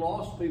how many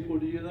lost people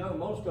do you know,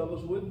 most of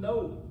us wouldn't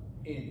know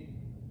any.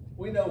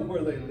 We know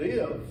where they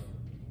live,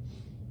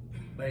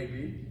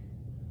 maybe,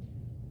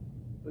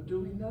 but do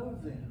we know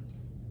them?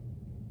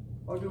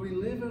 Or do we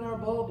live in our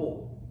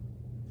bubble?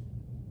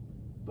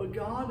 But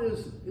God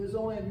is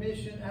on a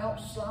mission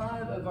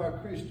outside of our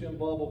Christian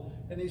bubble,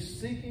 and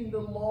He's seeking the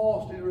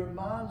lost. It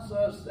reminds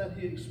us that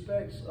He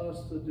expects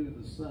us to do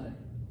the same.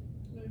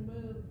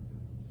 Amen.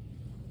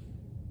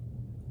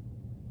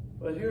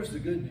 But here's the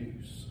good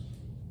news,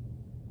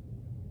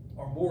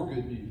 or more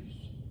good news.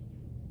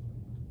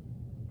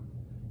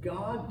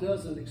 God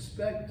doesn't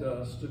expect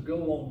us to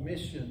go on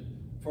mission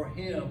for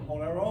Him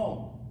on our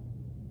own.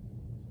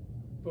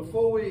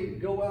 Before we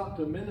go out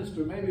to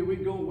minister, maybe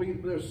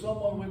there's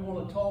someone we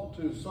want to talk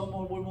to,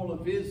 someone we want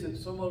to visit,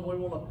 someone we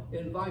want to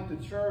invite to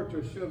church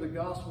or share the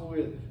gospel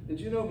with. Did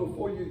you know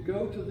before you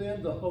go to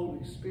them, the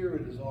Holy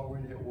Spirit is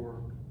already at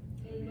work?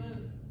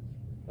 Amen.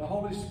 The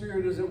Holy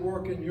Spirit is at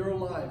work in your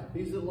life.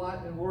 He's at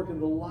work in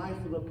the life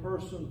of the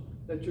person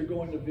that you're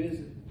going to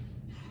visit.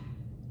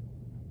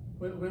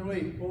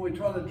 When we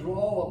try to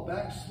draw a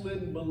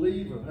backslidden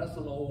believer, that's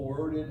an old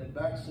word, isn't it?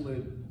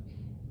 Backslidden.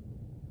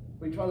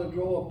 We try to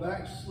draw a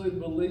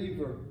backslid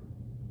believer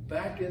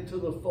back into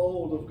the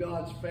fold of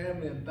God's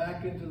family and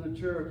back into the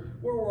church.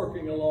 We're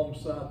working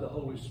alongside the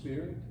Holy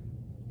Spirit.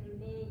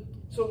 Amen.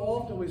 So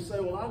often we say,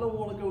 well, I don't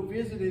want to go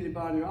visit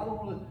anybody. Or I don't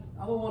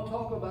want to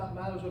talk about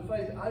matters of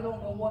faith. I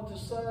don't know what to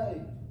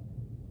say.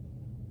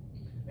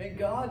 And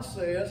God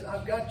says,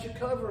 I've got you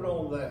covered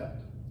on that.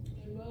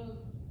 Amen.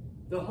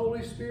 The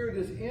Holy Spirit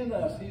is in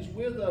us. He's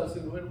with us.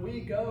 And when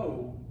we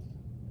go,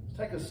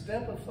 take a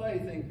step of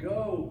faith and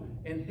go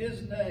in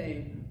His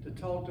name to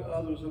talk to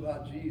others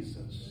about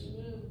Jesus.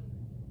 Amen.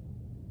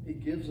 He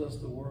gives us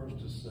the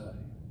words to say.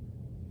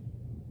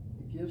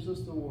 He gives us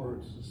the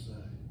words to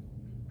say.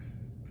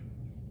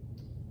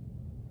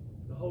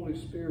 The Holy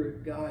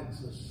Spirit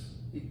guides us.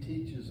 He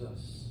teaches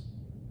us.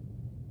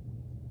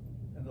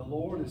 And the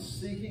Lord is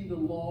seeking the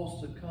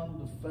lost to come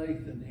to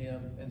faith in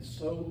Him, and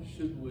so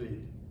should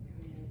we.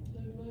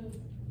 Amen.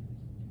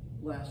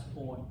 Last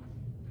point.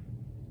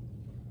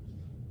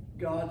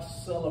 God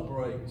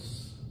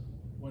celebrates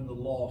when the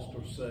lost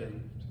are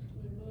saved.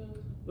 Amen.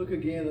 Look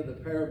again at the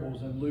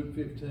parables in Luke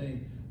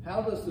 15.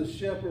 How does the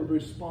shepherd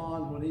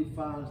respond when he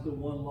finds the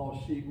one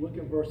lost sheep? Look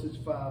at verses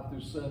 5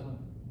 through 7.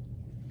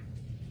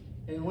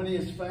 And when he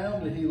has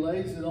found it, he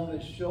lays it on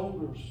his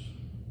shoulders.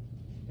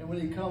 And when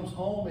he comes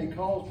home, he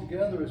calls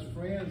together his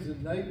friends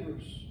and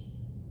neighbors,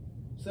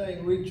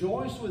 saying,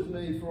 "Rejoice with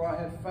me, for I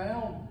have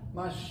found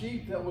my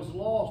sheep that was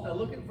lost." Now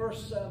look at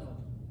verse 7.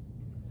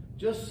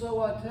 "Just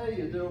so I tell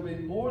you, there will be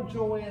more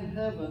joy in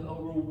heaven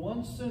over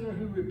one sinner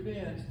who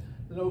repents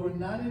than over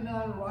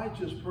 99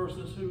 righteous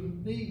persons who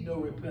need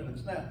no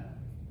repentance." Now,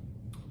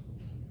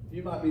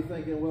 you might be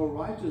thinking, well,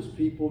 righteous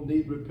people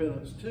need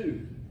repentance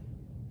too.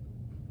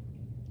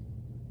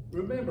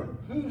 Remember,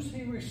 who's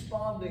he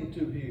responding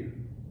to here?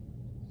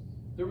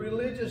 The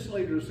religious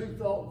leaders who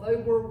thought they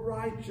were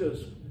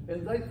righteous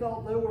and they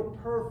thought they were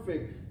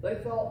perfect. They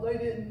thought they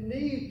didn't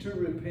need to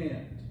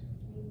repent.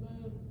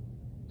 Amen.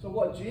 So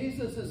what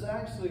Jesus is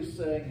actually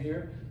saying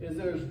here is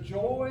there's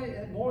joy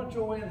and more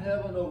joy in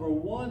heaven over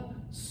one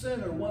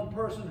sinner, one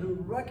person who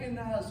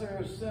recognizes they're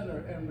a sinner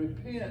and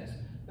repents,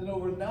 than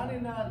over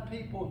 99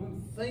 people who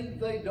think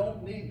they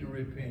don't need to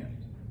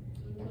repent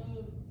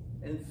Amen.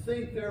 and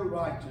think they're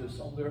righteous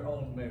on their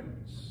own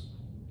merits.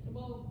 Come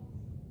on.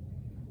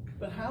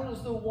 But how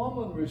does the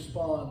woman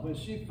respond when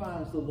she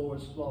finds the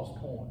Lord's lost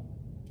coin?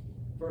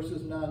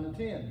 Verses 9 and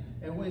 10.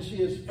 "And when she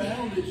has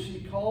found it,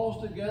 she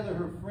calls together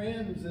her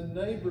friends and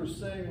neighbors,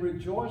 saying,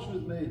 'Rejoice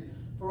with me,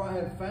 for I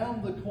have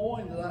found the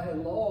coin that I had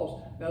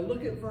lost.'" Now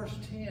look at verse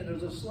 10.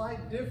 There's a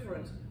slight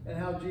difference in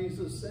how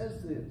Jesus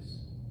says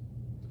this.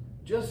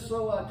 "Just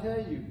so I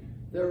tell you,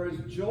 There is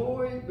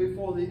joy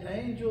before the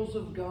angels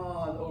of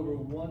God over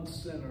one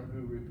sinner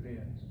who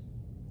repents.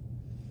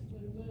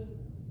 Amen.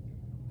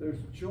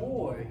 There's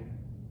joy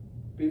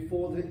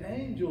before the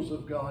angels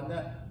of God.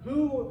 Now,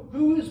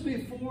 who is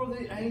before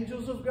the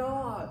angels of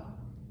God?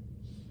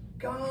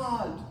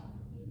 God.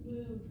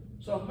 Amen.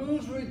 So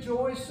who's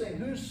rejoicing?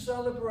 Who's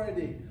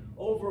celebrating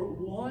over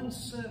one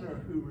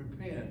sinner who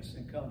repents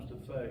and comes to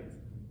faith?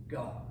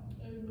 God.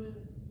 Amen.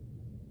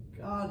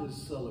 God is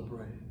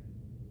celebrating.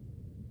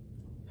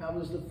 How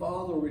does the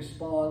Father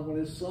respond when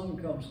his Son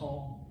comes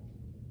home?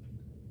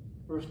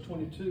 Verse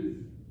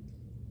 22.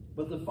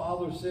 But the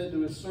Father said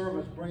to his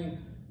servants, bring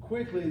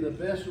quickly the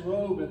best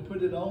robe and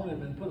put it on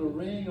him, and put a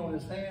ring on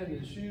his hand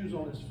and shoes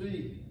on his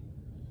feet.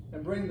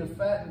 And bring the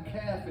fattened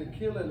calf and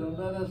kill it, and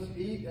let us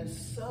eat and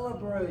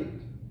celebrate.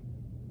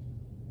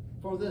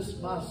 For this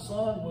my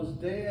son was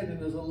dead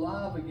and is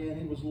alive again.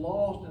 He was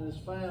lost and is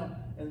found.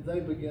 And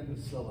they begin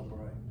to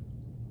celebrate.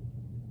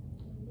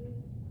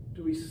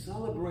 Do we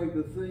celebrate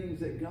the things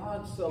that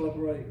God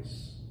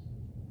celebrates?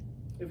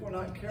 If we're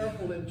not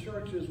careful in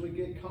churches, we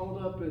get caught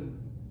up in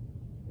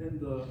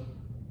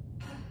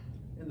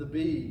the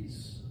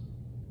B's,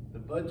 the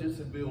budgets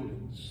and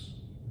buildings,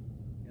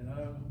 you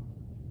know.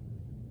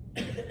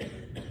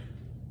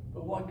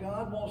 But what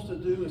God wants to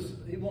do is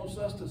he wants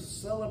us to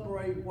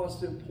celebrate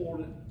what's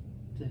important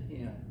to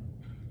him.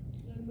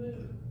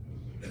 Amen.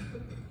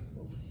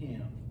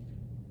 Him.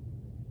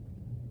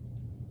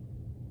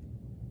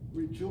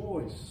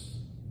 Rejoice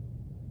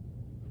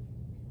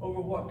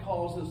over what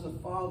causes the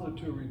Father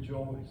to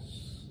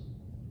rejoice.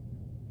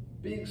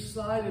 Be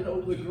excited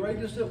over the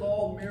greatest of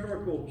all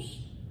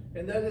miracles,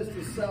 and that is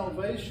the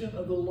salvation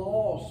of the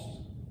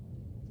lost.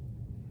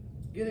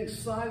 Get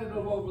excited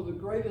over the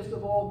greatest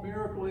of all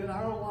miracles in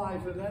our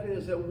life, and that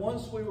is that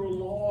once we were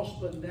lost,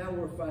 but now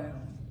we're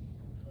found.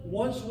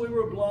 Once we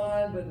were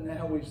blind, but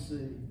now we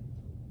see.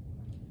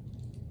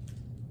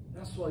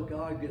 That's what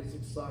God gets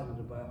excited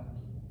about.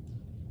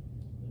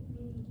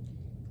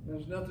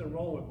 There's nothing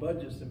wrong with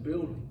budgets and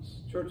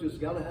buildings. Churches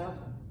got to have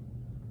them.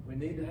 We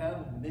need to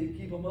have them. We need to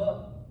keep them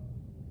up.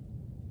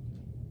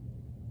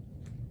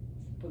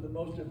 But the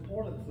most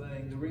important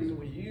thing, the reason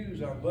we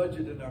use our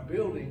budget and our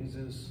buildings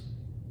is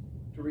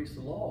to reach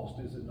the lost,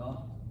 is it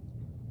not?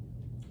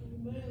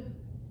 Amen.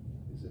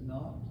 Is it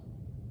not?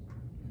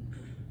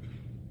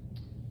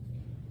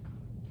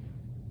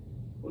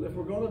 Well, if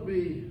we're going to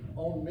be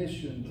on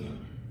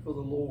mission for the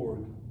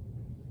Lord,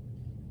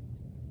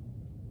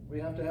 we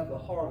have to have the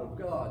heart of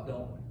God,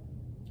 don't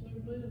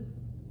we? Amen.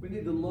 We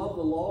need to love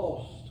the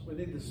lost. We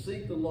need to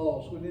seek the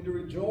lost. We need to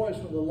rejoice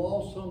when the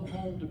lost come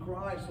home to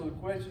Christ. So the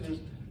question is,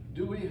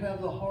 do we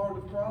have the heart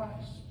of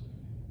Christ?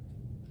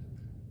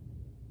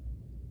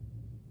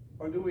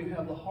 Or do we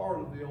have the heart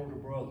of the older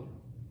brother?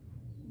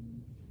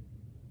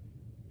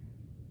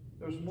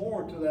 There's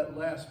more to that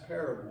last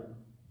parable,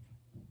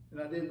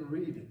 and I didn't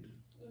read it.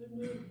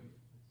 Amen.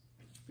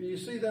 But you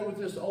see that with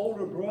this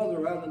older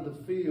brother out in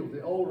the field,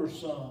 the older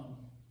son.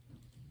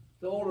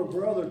 The older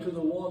brother to the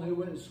one who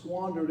went and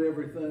squandered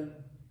everything.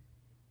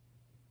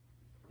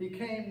 He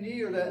came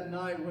near that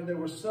night when they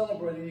were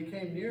celebrating. He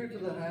came near to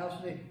the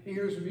house and he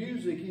hears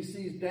music. He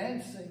sees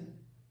dancing.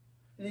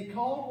 And he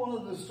called one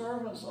of the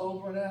servants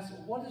over and asked,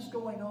 what is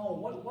going on?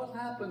 What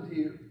happened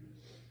here?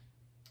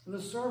 And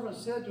the servant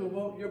said to him,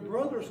 well, your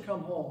brother's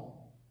come home.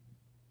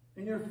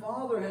 And your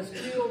father has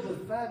killed the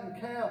fattened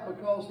calf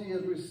because he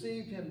has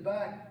received him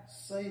back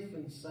safe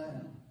and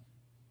sound.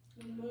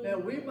 Amen. Now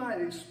we might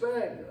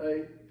expect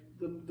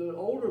the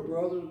older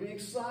brother to be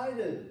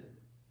excited.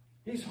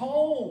 He's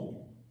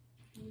home.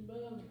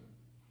 Amen.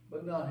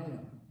 But not him.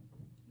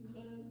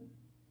 Amen.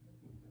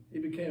 He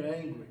became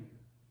angry.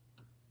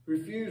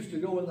 Refused to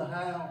go in the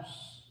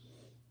house.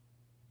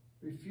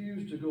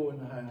 Refused to go in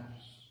the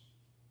house.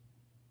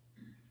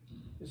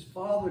 His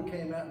father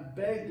came out and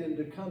begged him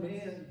to come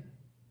in.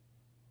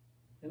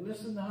 And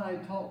listen to how he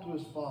talked to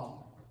his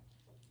father.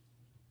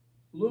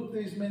 Look,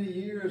 these many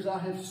years I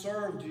have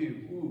served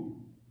you. Ooh.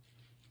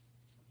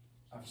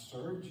 I've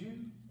served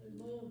you?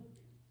 Amen.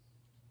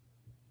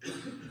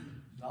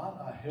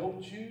 Not I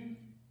helped you.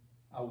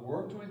 I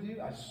worked with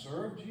you. I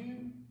served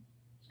you.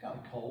 It's kind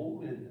of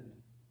cold, isn't it?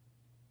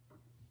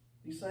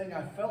 He's saying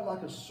I felt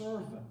like a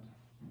servant.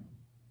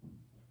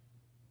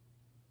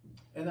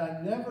 And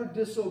I never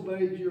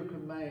disobeyed your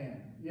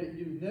command. Yet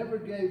you never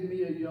gave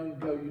me a young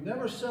goat. You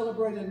never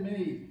celebrated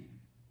me.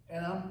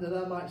 And that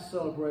I might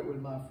celebrate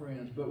with my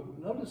friends. But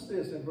notice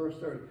this in verse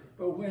 30.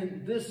 But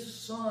when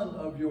this son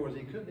of yours,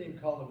 he couldn't even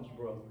call him his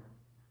brother.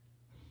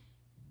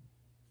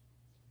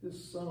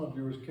 This son of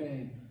yours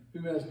came,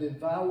 who has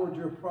devoured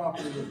your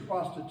property with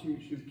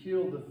prostitutes, who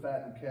killed the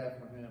fattened calf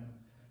for him.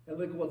 And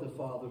look what the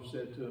father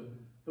said to him.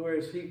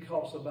 Whereas he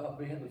talks about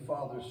being the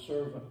father's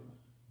servant,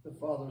 the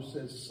father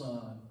says,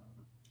 son.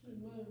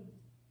 Amen.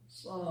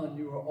 Son,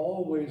 you are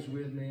always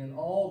with me, and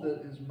all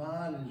that is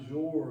mine is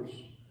yours.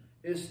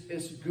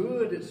 It's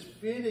good, it's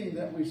fitting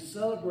that we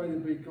celebrate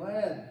and be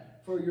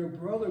glad, for your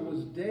brother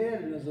was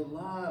dead and is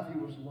alive. He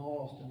was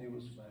lost and he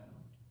was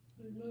found.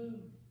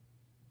 Amen.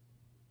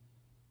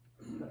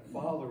 That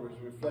father was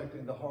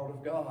reflecting the heart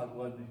of God,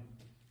 wasn't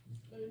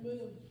he?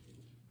 Amen.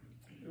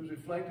 He was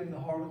reflecting the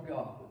heart of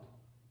God.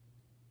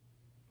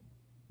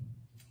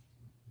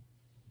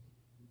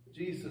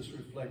 Jesus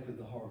reflected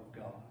the heart of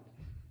God.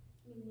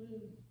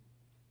 Amen.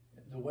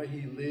 The way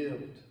he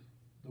lived,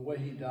 the way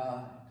he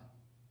died.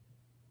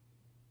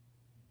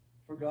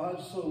 For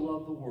God so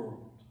loved the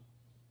world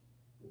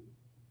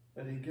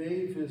that he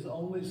gave his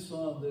only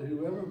Son, that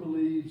whoever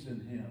believes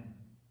in him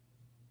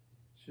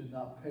should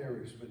not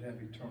perish but have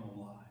eternal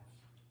life.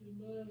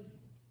 Amen.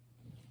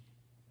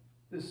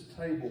 This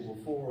table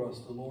before us,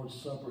 the Lord's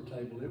Supper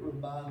table, it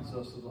reminds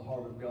us of the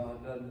heart of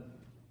God, doesn't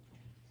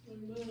it?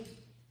 Amen.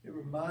 It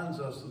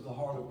reminds us of the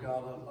heart of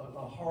God,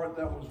 a heart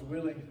that was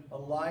willing, a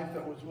life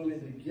that was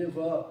willing to give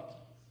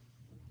up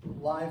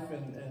life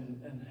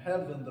in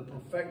heaven, the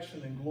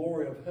perfection and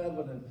glory of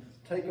heaven, and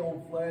take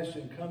on flesh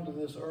and come to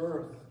this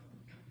earth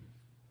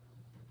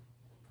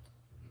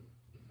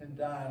and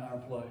die in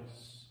our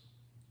place.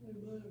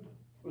 Amen.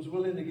 Was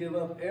willing to give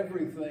up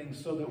everything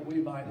so that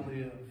we might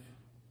live.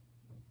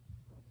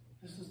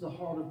 This is the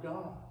heart of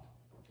God.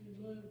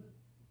 Amen.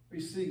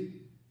 We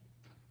see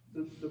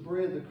the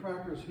bread, the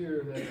crackers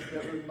here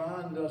that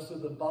remind us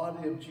of the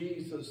body of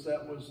Jesus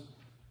that was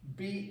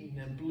beaten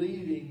and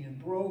bleeding and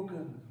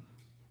broken.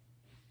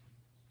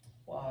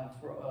 Why?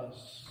 For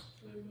us.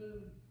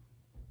 Amen.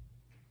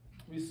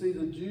 We see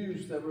the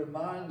juice that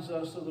reminds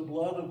us of the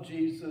blood of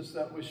Jesus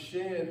that was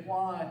shed.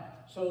 Why?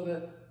 So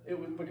that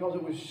because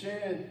it was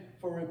shed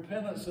for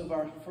repentance of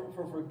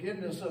for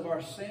forgiveness of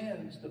our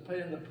sins, to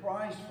pay the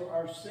price for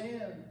our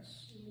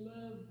sins.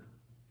 Amen.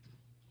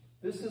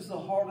 This is the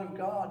heart of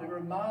God. It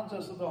reminds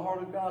us of the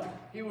heart of God.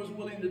 He was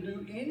willing to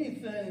do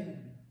anything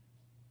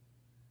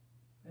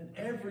and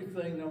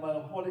everything, no matter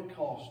what it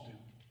cost him,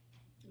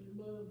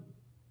 Amen.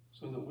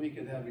 so that we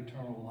could have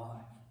eternal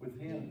life with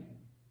him.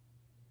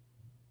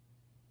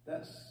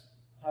 That's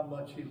how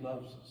much he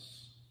loves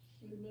us.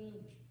 Amen.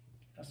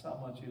 That's how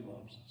much he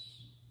loves us.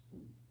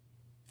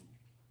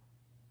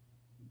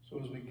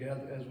 So as we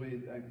gather,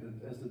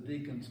 as the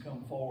deacons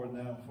come forward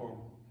now for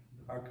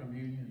our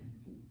communion,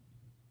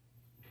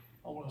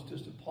 I want us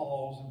just to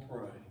pause and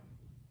pray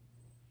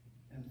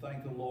and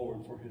thank the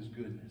Lord for his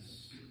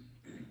goodness.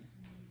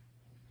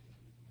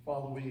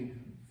 Father, we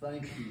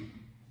thank you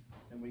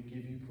and we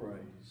give you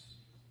praise,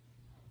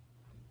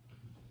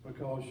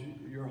 because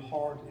your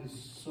heart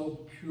is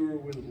so pure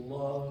with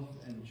love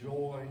and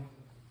joy,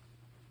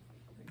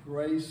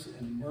 grace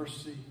and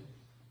mercy.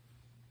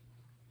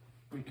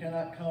 We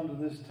cannot come to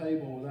this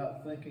table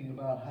without thinking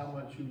about how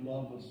much you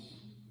love us.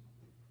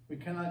 We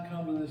cannot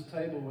come to this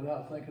table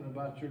without thinking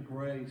about your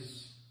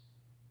grace,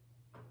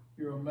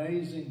 your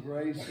amazing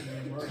grace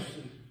and your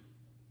mercy.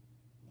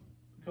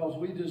 Because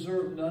we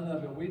deserve none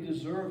of it. We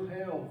deserve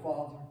hell,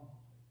 Father.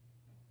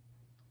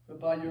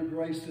 But by your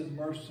grace and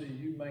mercy,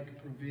 you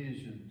make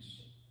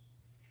provisions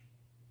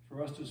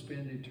for us to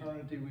spend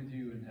eternity with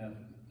you in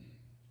heaven.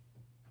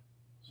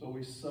 So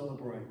we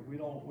celebrate. We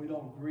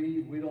don't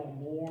grieve. We don't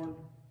mourn.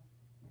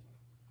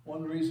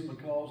 One reason,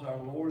 because our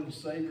Lord and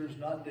Savior is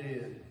not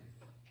dead.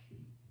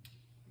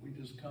 We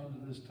just come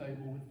to this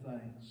table with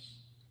thanks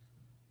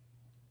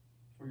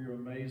for your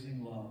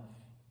amazing love.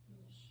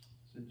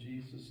 It's in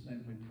Jesus'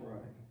 name we pray.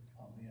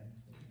 Amen.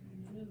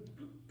 Amen.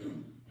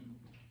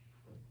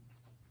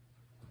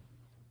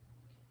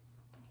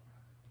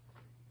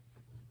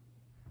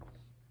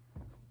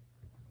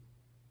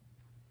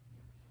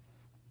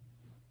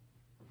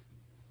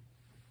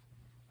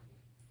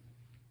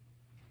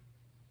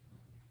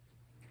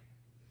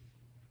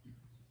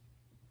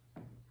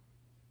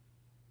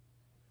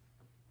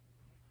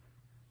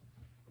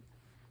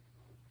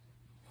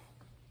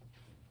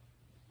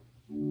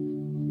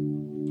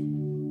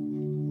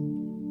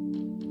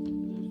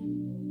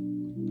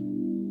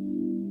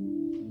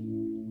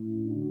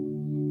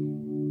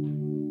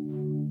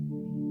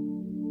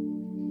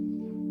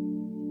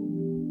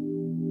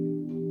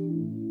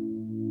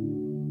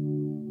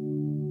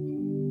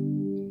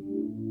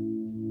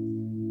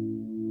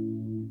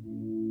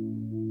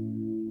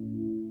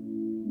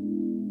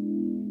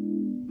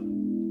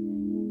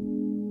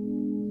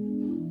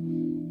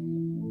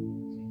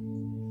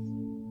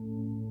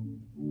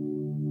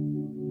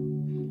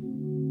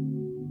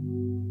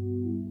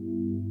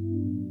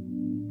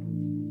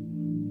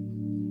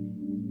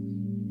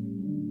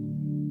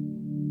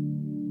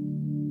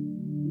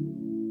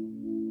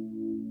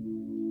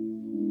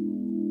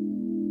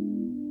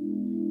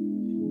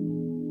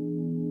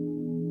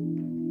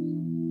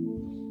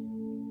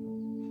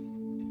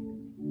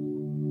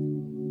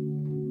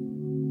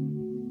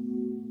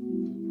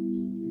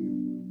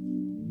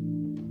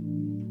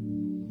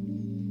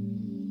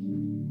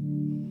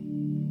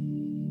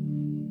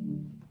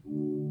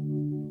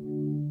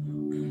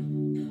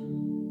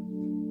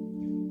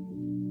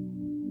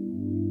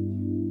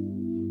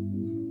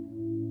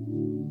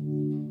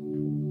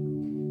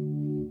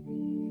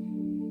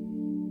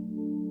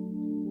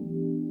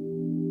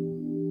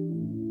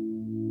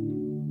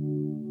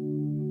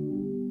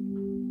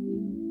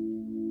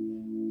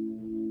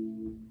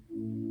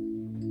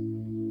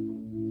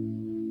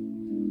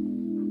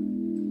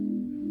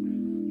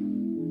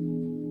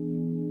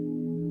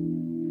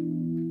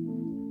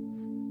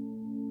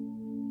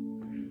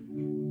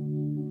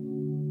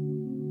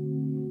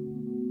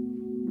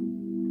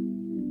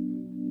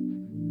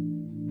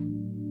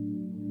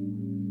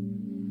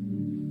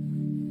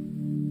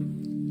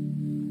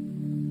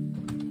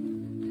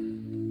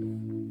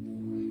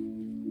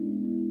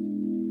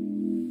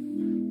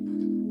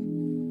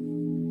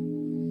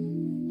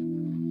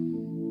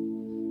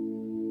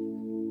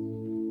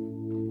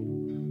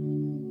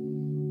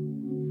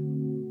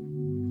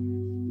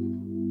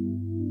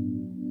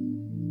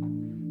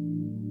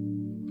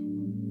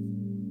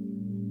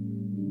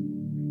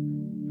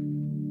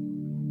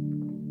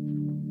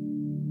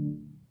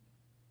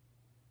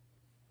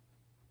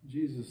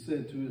 Jesus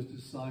said to his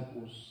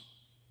disciples,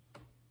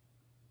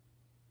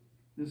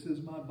 "This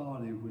is my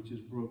body which is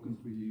broken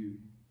for you.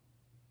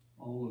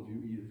 All of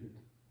you eat of it."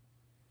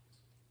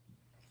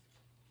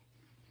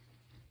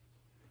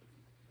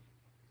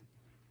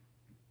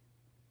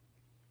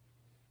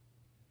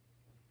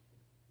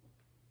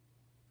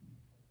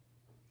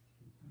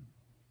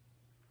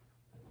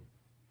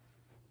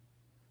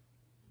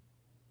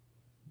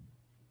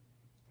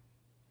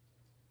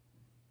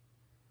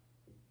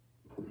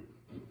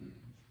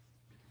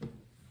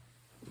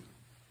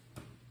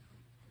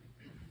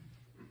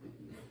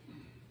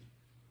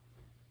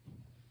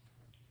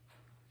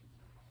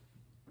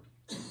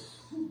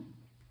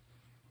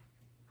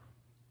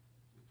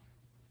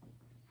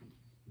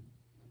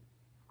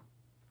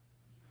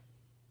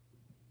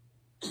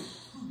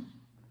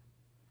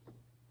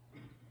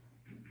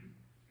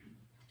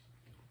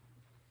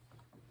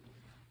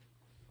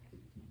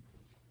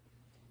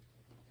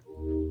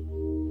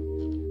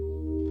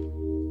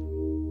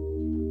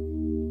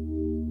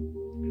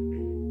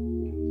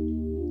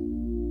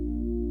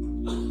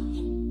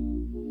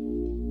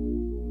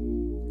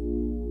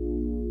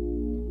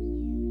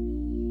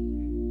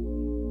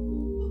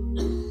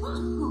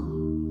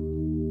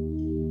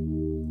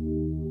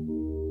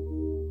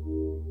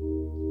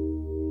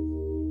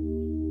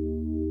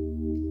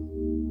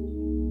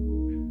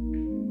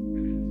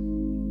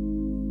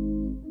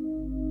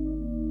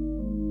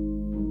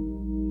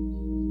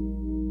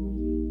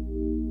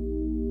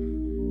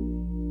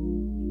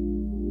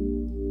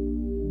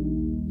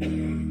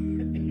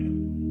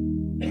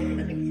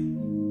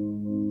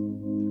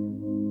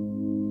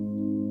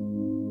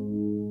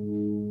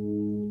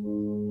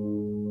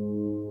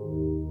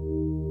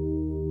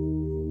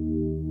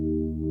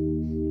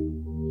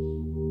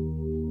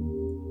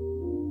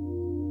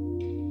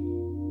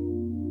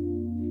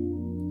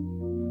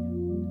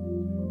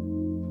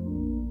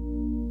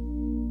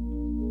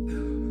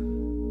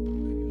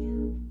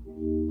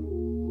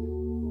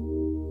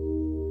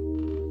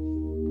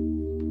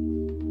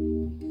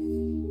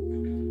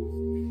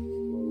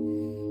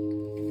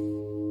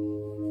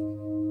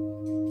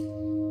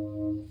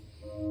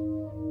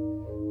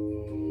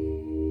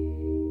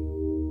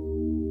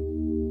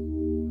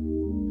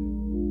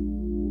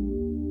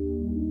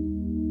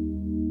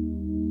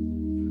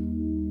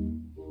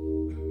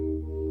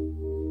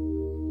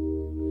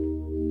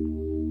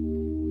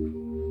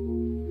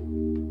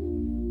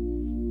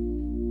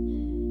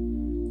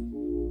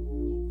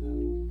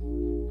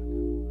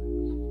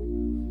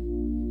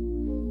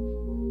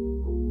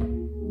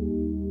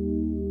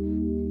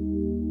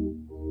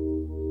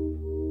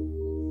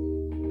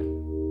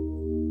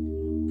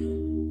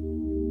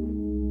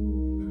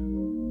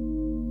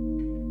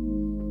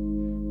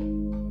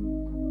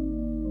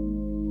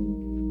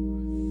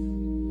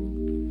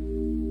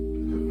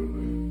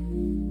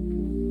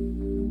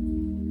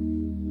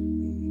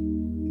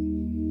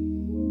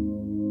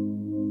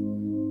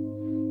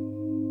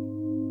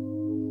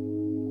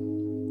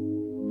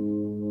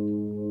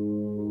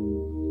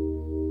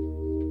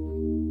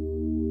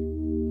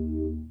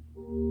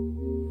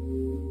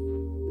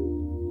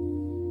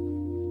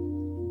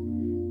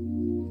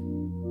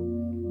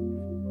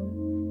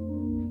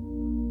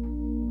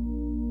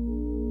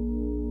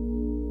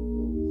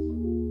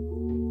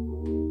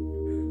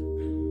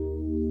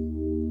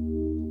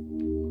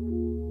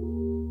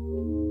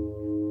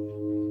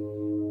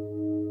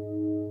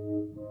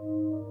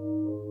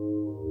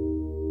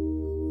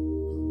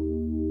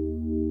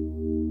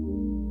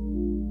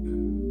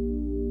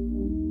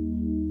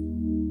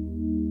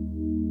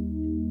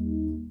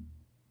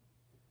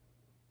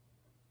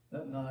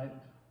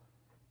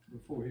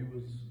 Before he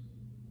was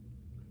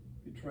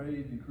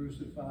betrayed and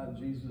crucified,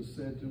 Jesus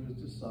said to his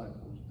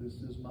disciples,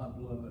 "This is my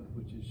blood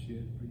which is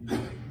shed for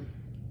you."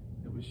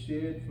 It was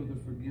shed for the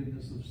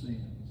forgiveness of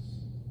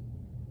sins.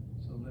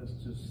 So let's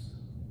just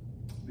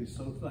be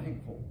so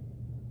thankful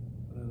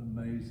for that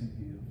amazing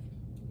gift.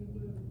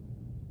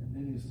 And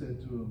then he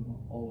said to them,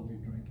 "All of you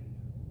drink it."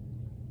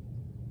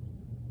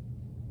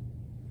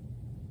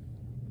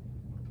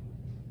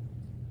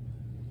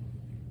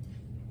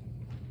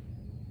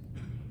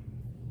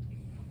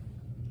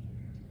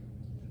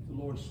 The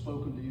Lord's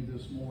spoken to you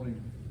this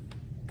morning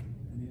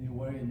in any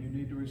way and you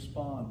need to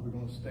respond, we're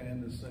going to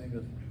stand and sing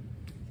it.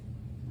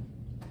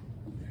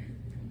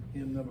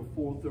 Hymn number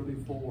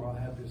 434, "I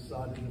have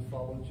decided to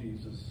follow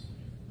Jesus."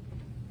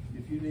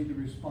 If you need to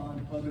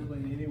respond publicly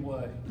in any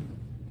way,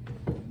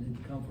 you need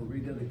to come for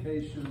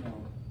rededication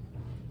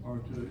or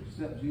to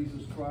accept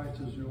Jesus Christ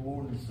as your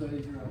Lord and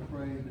Savior, I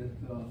pray that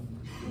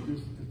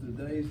if the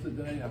day is the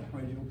day, I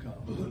pray you'll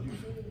come.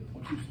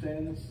 Won't you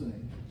stand and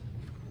sing?